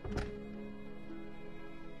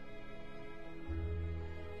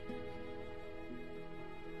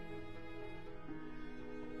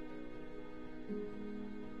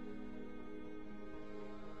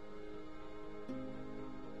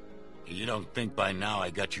 You don't think by now I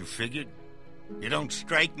got you figured? You don't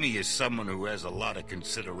strike me as someone who has a lot of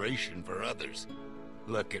consideration for others.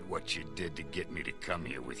 Look at what you did to get me to come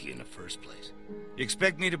here with you in the first place. You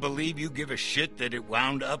expect me to believe you give a shit that it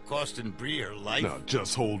wound up costing Bree her life? Now,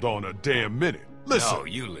 just hold on a damn minute. Listen! No,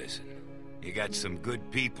 you listen. You got some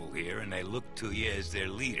good people here, and they look to you as their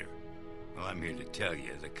leader. Well, I'm here to tell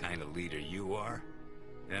you, the kind of leader you are,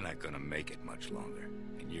 they're not gonna make it much longer.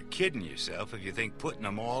 And your kid kidding yourself if you think putting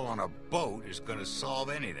them all on a boat is gonna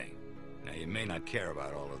solve anything. Now, you may not care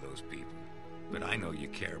about all of those people, but I know you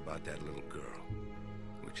care about that little girl.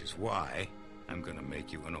 Which is why I'm gonna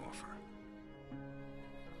make you an offer.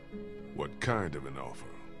 What kind of an offer?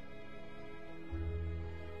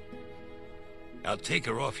 I'll take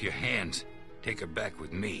her off your hands, take her back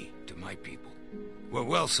with me to my people. We're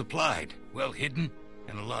well supplied, well hidden,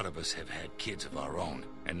 and a lot of us have had kids of our own.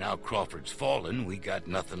 And now Crawford's fallen, we got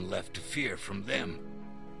nothing left to fear from them.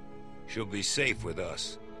 She'll be safe with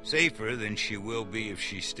us. Safer than she will be if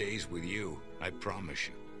she stays with you, I promise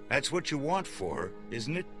you. That's what you want for her,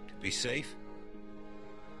 isn't it? To be safe?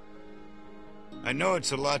 I know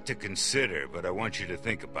it's a lot to consider, but I want you to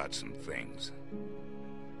think about some things.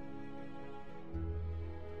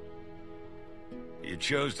 You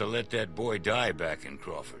chose to let that boy die back in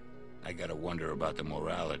Crawford. I gotta wonder about the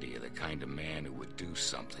morality of the kind of man who would do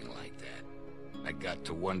something like that. I got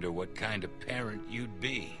to wonder what kind of parent you'd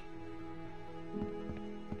be.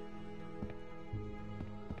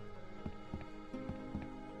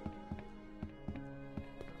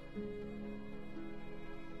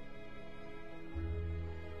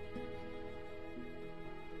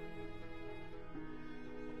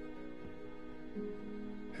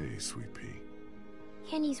 Hey, Sweet Pea.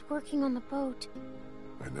 Kenny's working on the boat.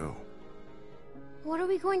 I know. What are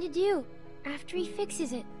we going to do after he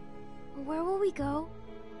fixes it? Where will we go?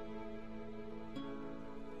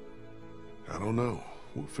 I don't know.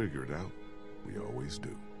 We'll figure it out. We always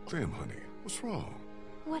do. Clem, honey, what's wrong?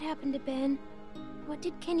 What happened to Ben? What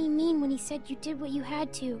did Kenny mean when he said you did what you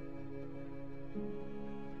had to?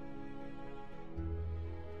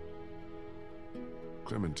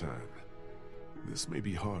 Clementine, this may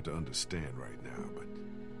be hard to understand right now, but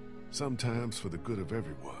sometimes for the good of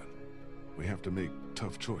everyone, we have to make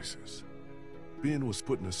tough choices. Ben was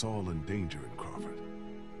putting us all in danger in Crawford,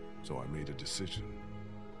 so I made a decision,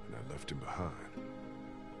 and I left him behind.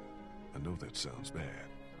 I know that sounds bad,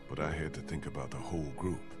 but I had to think about the whole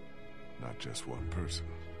group, not just one person.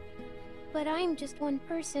 But I'm just one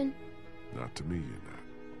person. Not to me, you're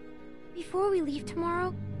not. Before we leave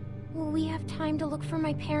tomorrow, will we have time to look for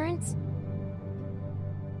my parents?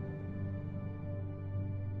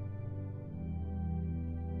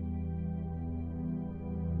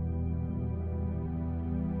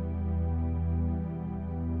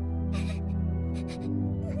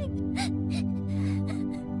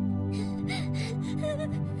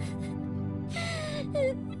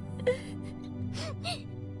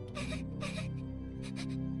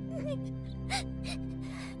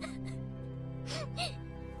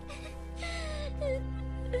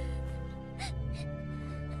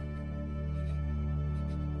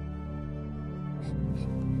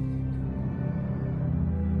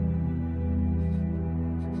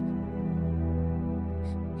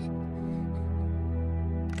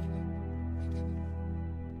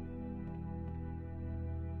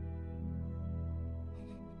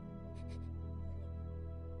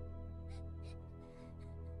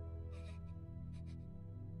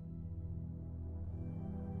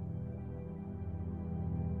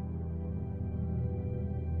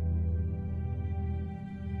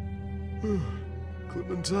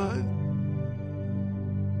 Clementine?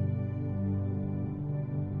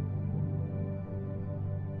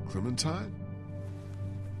 Clementine?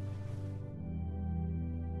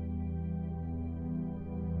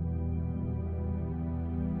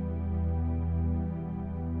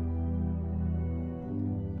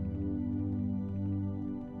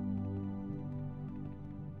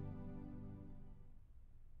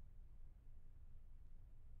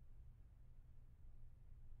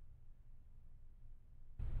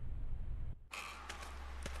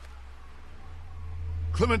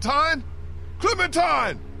 Clementine?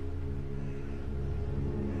 Clementine!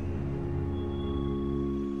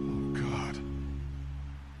 Oh, God.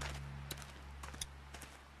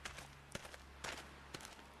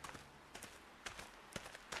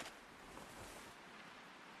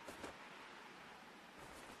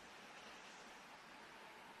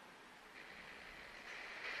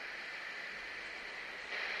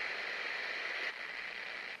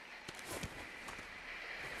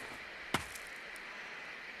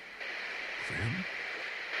 Clem?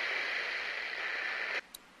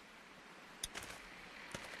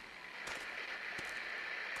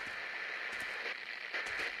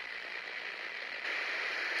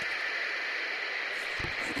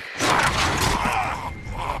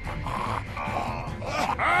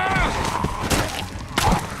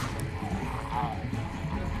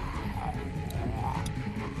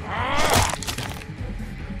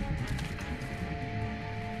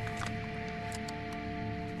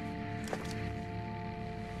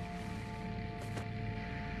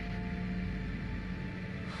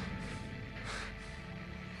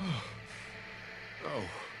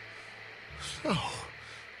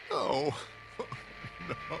 No.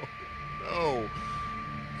 No. No.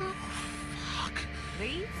 Oh, fuck.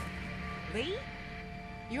 Lee? Lee?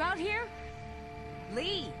 You out here?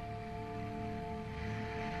 Lee!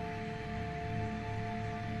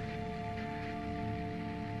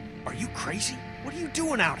 Are you crazy? What are you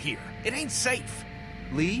doing out here? It ain't safe.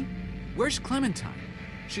 Lee? Where's Clementine?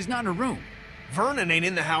 She's not in her room. Vernon ain't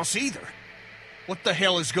in the house either. What the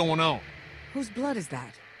hell is going on? Whose blood is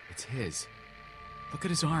that? It's his. Look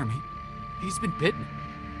at his arm. He's been bitten.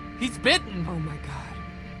 He's bitten! Oh my god.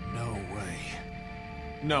 No way.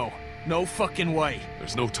 No fucking way.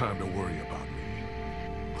 There's no time to worry about me.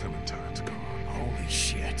 Clementine's gone. Holy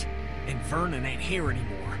shit. And Vernon ain't here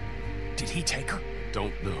anymore. Did he take her?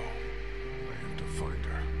 Don't know. I have to find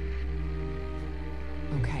her.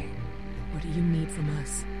 Okay. What do you need from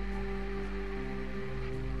us?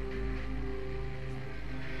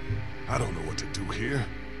 I don't know what to do here.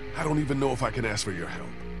 I don't even know if I can ask for your help.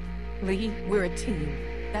 Lee, we're a team.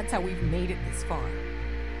 That's how we've made it this far.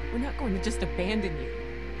 We're not going to just abandon you.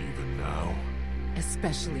 Even now?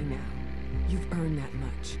 Especially now. You've earned that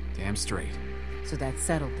much. Damn straight. So that's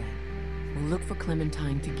settled then. We'll look for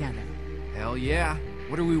Clementine together. Hell yeah.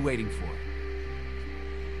 What are we waiting for?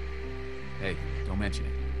 Hey, don't mention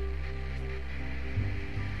it.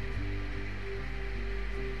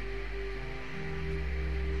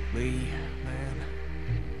 Lee, man,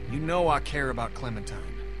 you know I care about Clementine.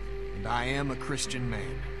 And I am a Christian man.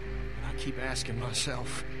 And I keep asking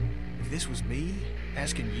myself, if this was me,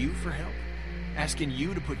 asking you for help, asking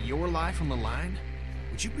you to put your life on the line,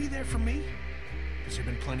 would you be there for me? Because there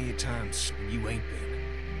have been plenty of times when you ain't been.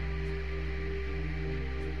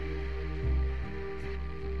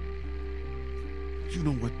 You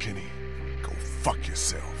know what, Kenny? Go fuck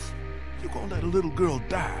yourself. You gonna let a little girl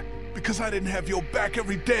die because I didn't have your back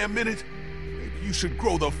every damn minute? Maybe you should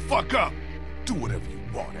grow the fuck up. Do whatever you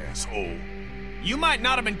want, asshole. You might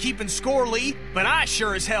not have been keeping score, Lee, but I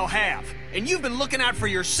sure as hell have. And you've been looking out for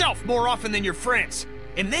yourself more often than your friends.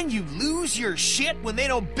 And then you lose your shit when they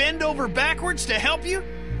don't bend over backwards to help you?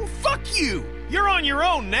 Well, fuck you. You're on your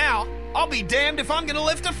own now. I'll be damned if I'm gonna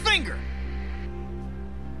lift a finger.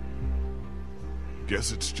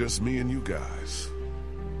 Guess it's just me and you guys.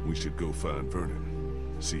 We should go find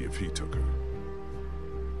Vernon, see if he took her.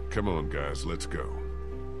 Come on, guys, let's go.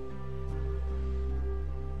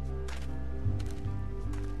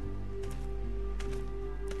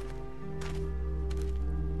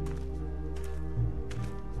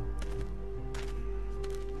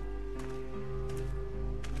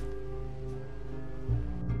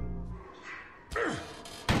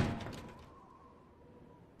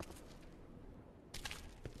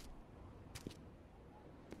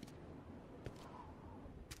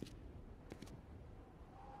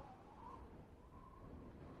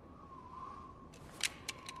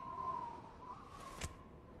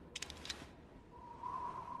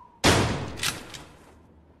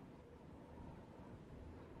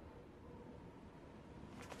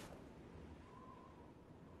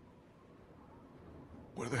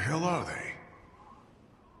 Where the hell are they?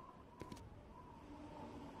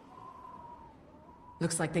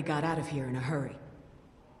 Looks like they got out of here in a hurry.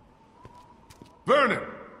 Vernon,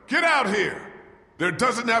 get out here! There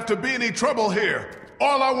doesn't have to be any trouble here.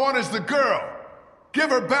 All I want is the girl.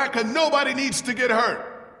 Give her back and nobody needs to get hurt.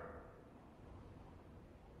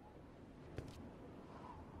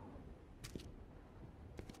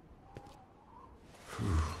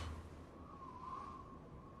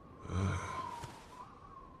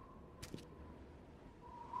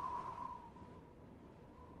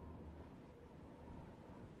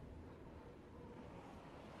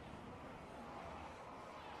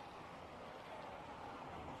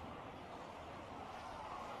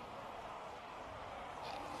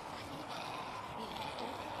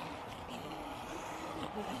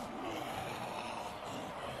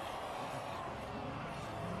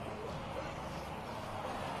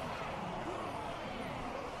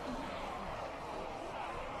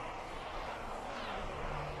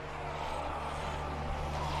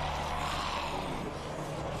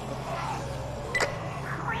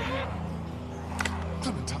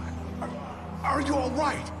 Clementine, are you all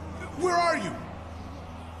right? Where are you?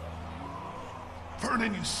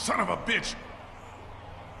 Vernon, you son of a bitch!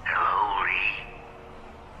 Hello, Lee.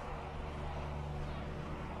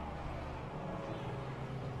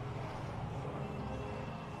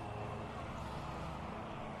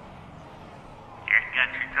 Got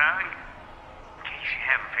your tongue? In case you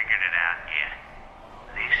haven't figured it out yet,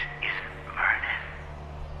 this isn't Vernon.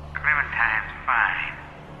 Clementine's fine,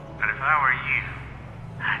 but if I were you,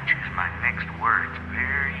 I'd choose my next words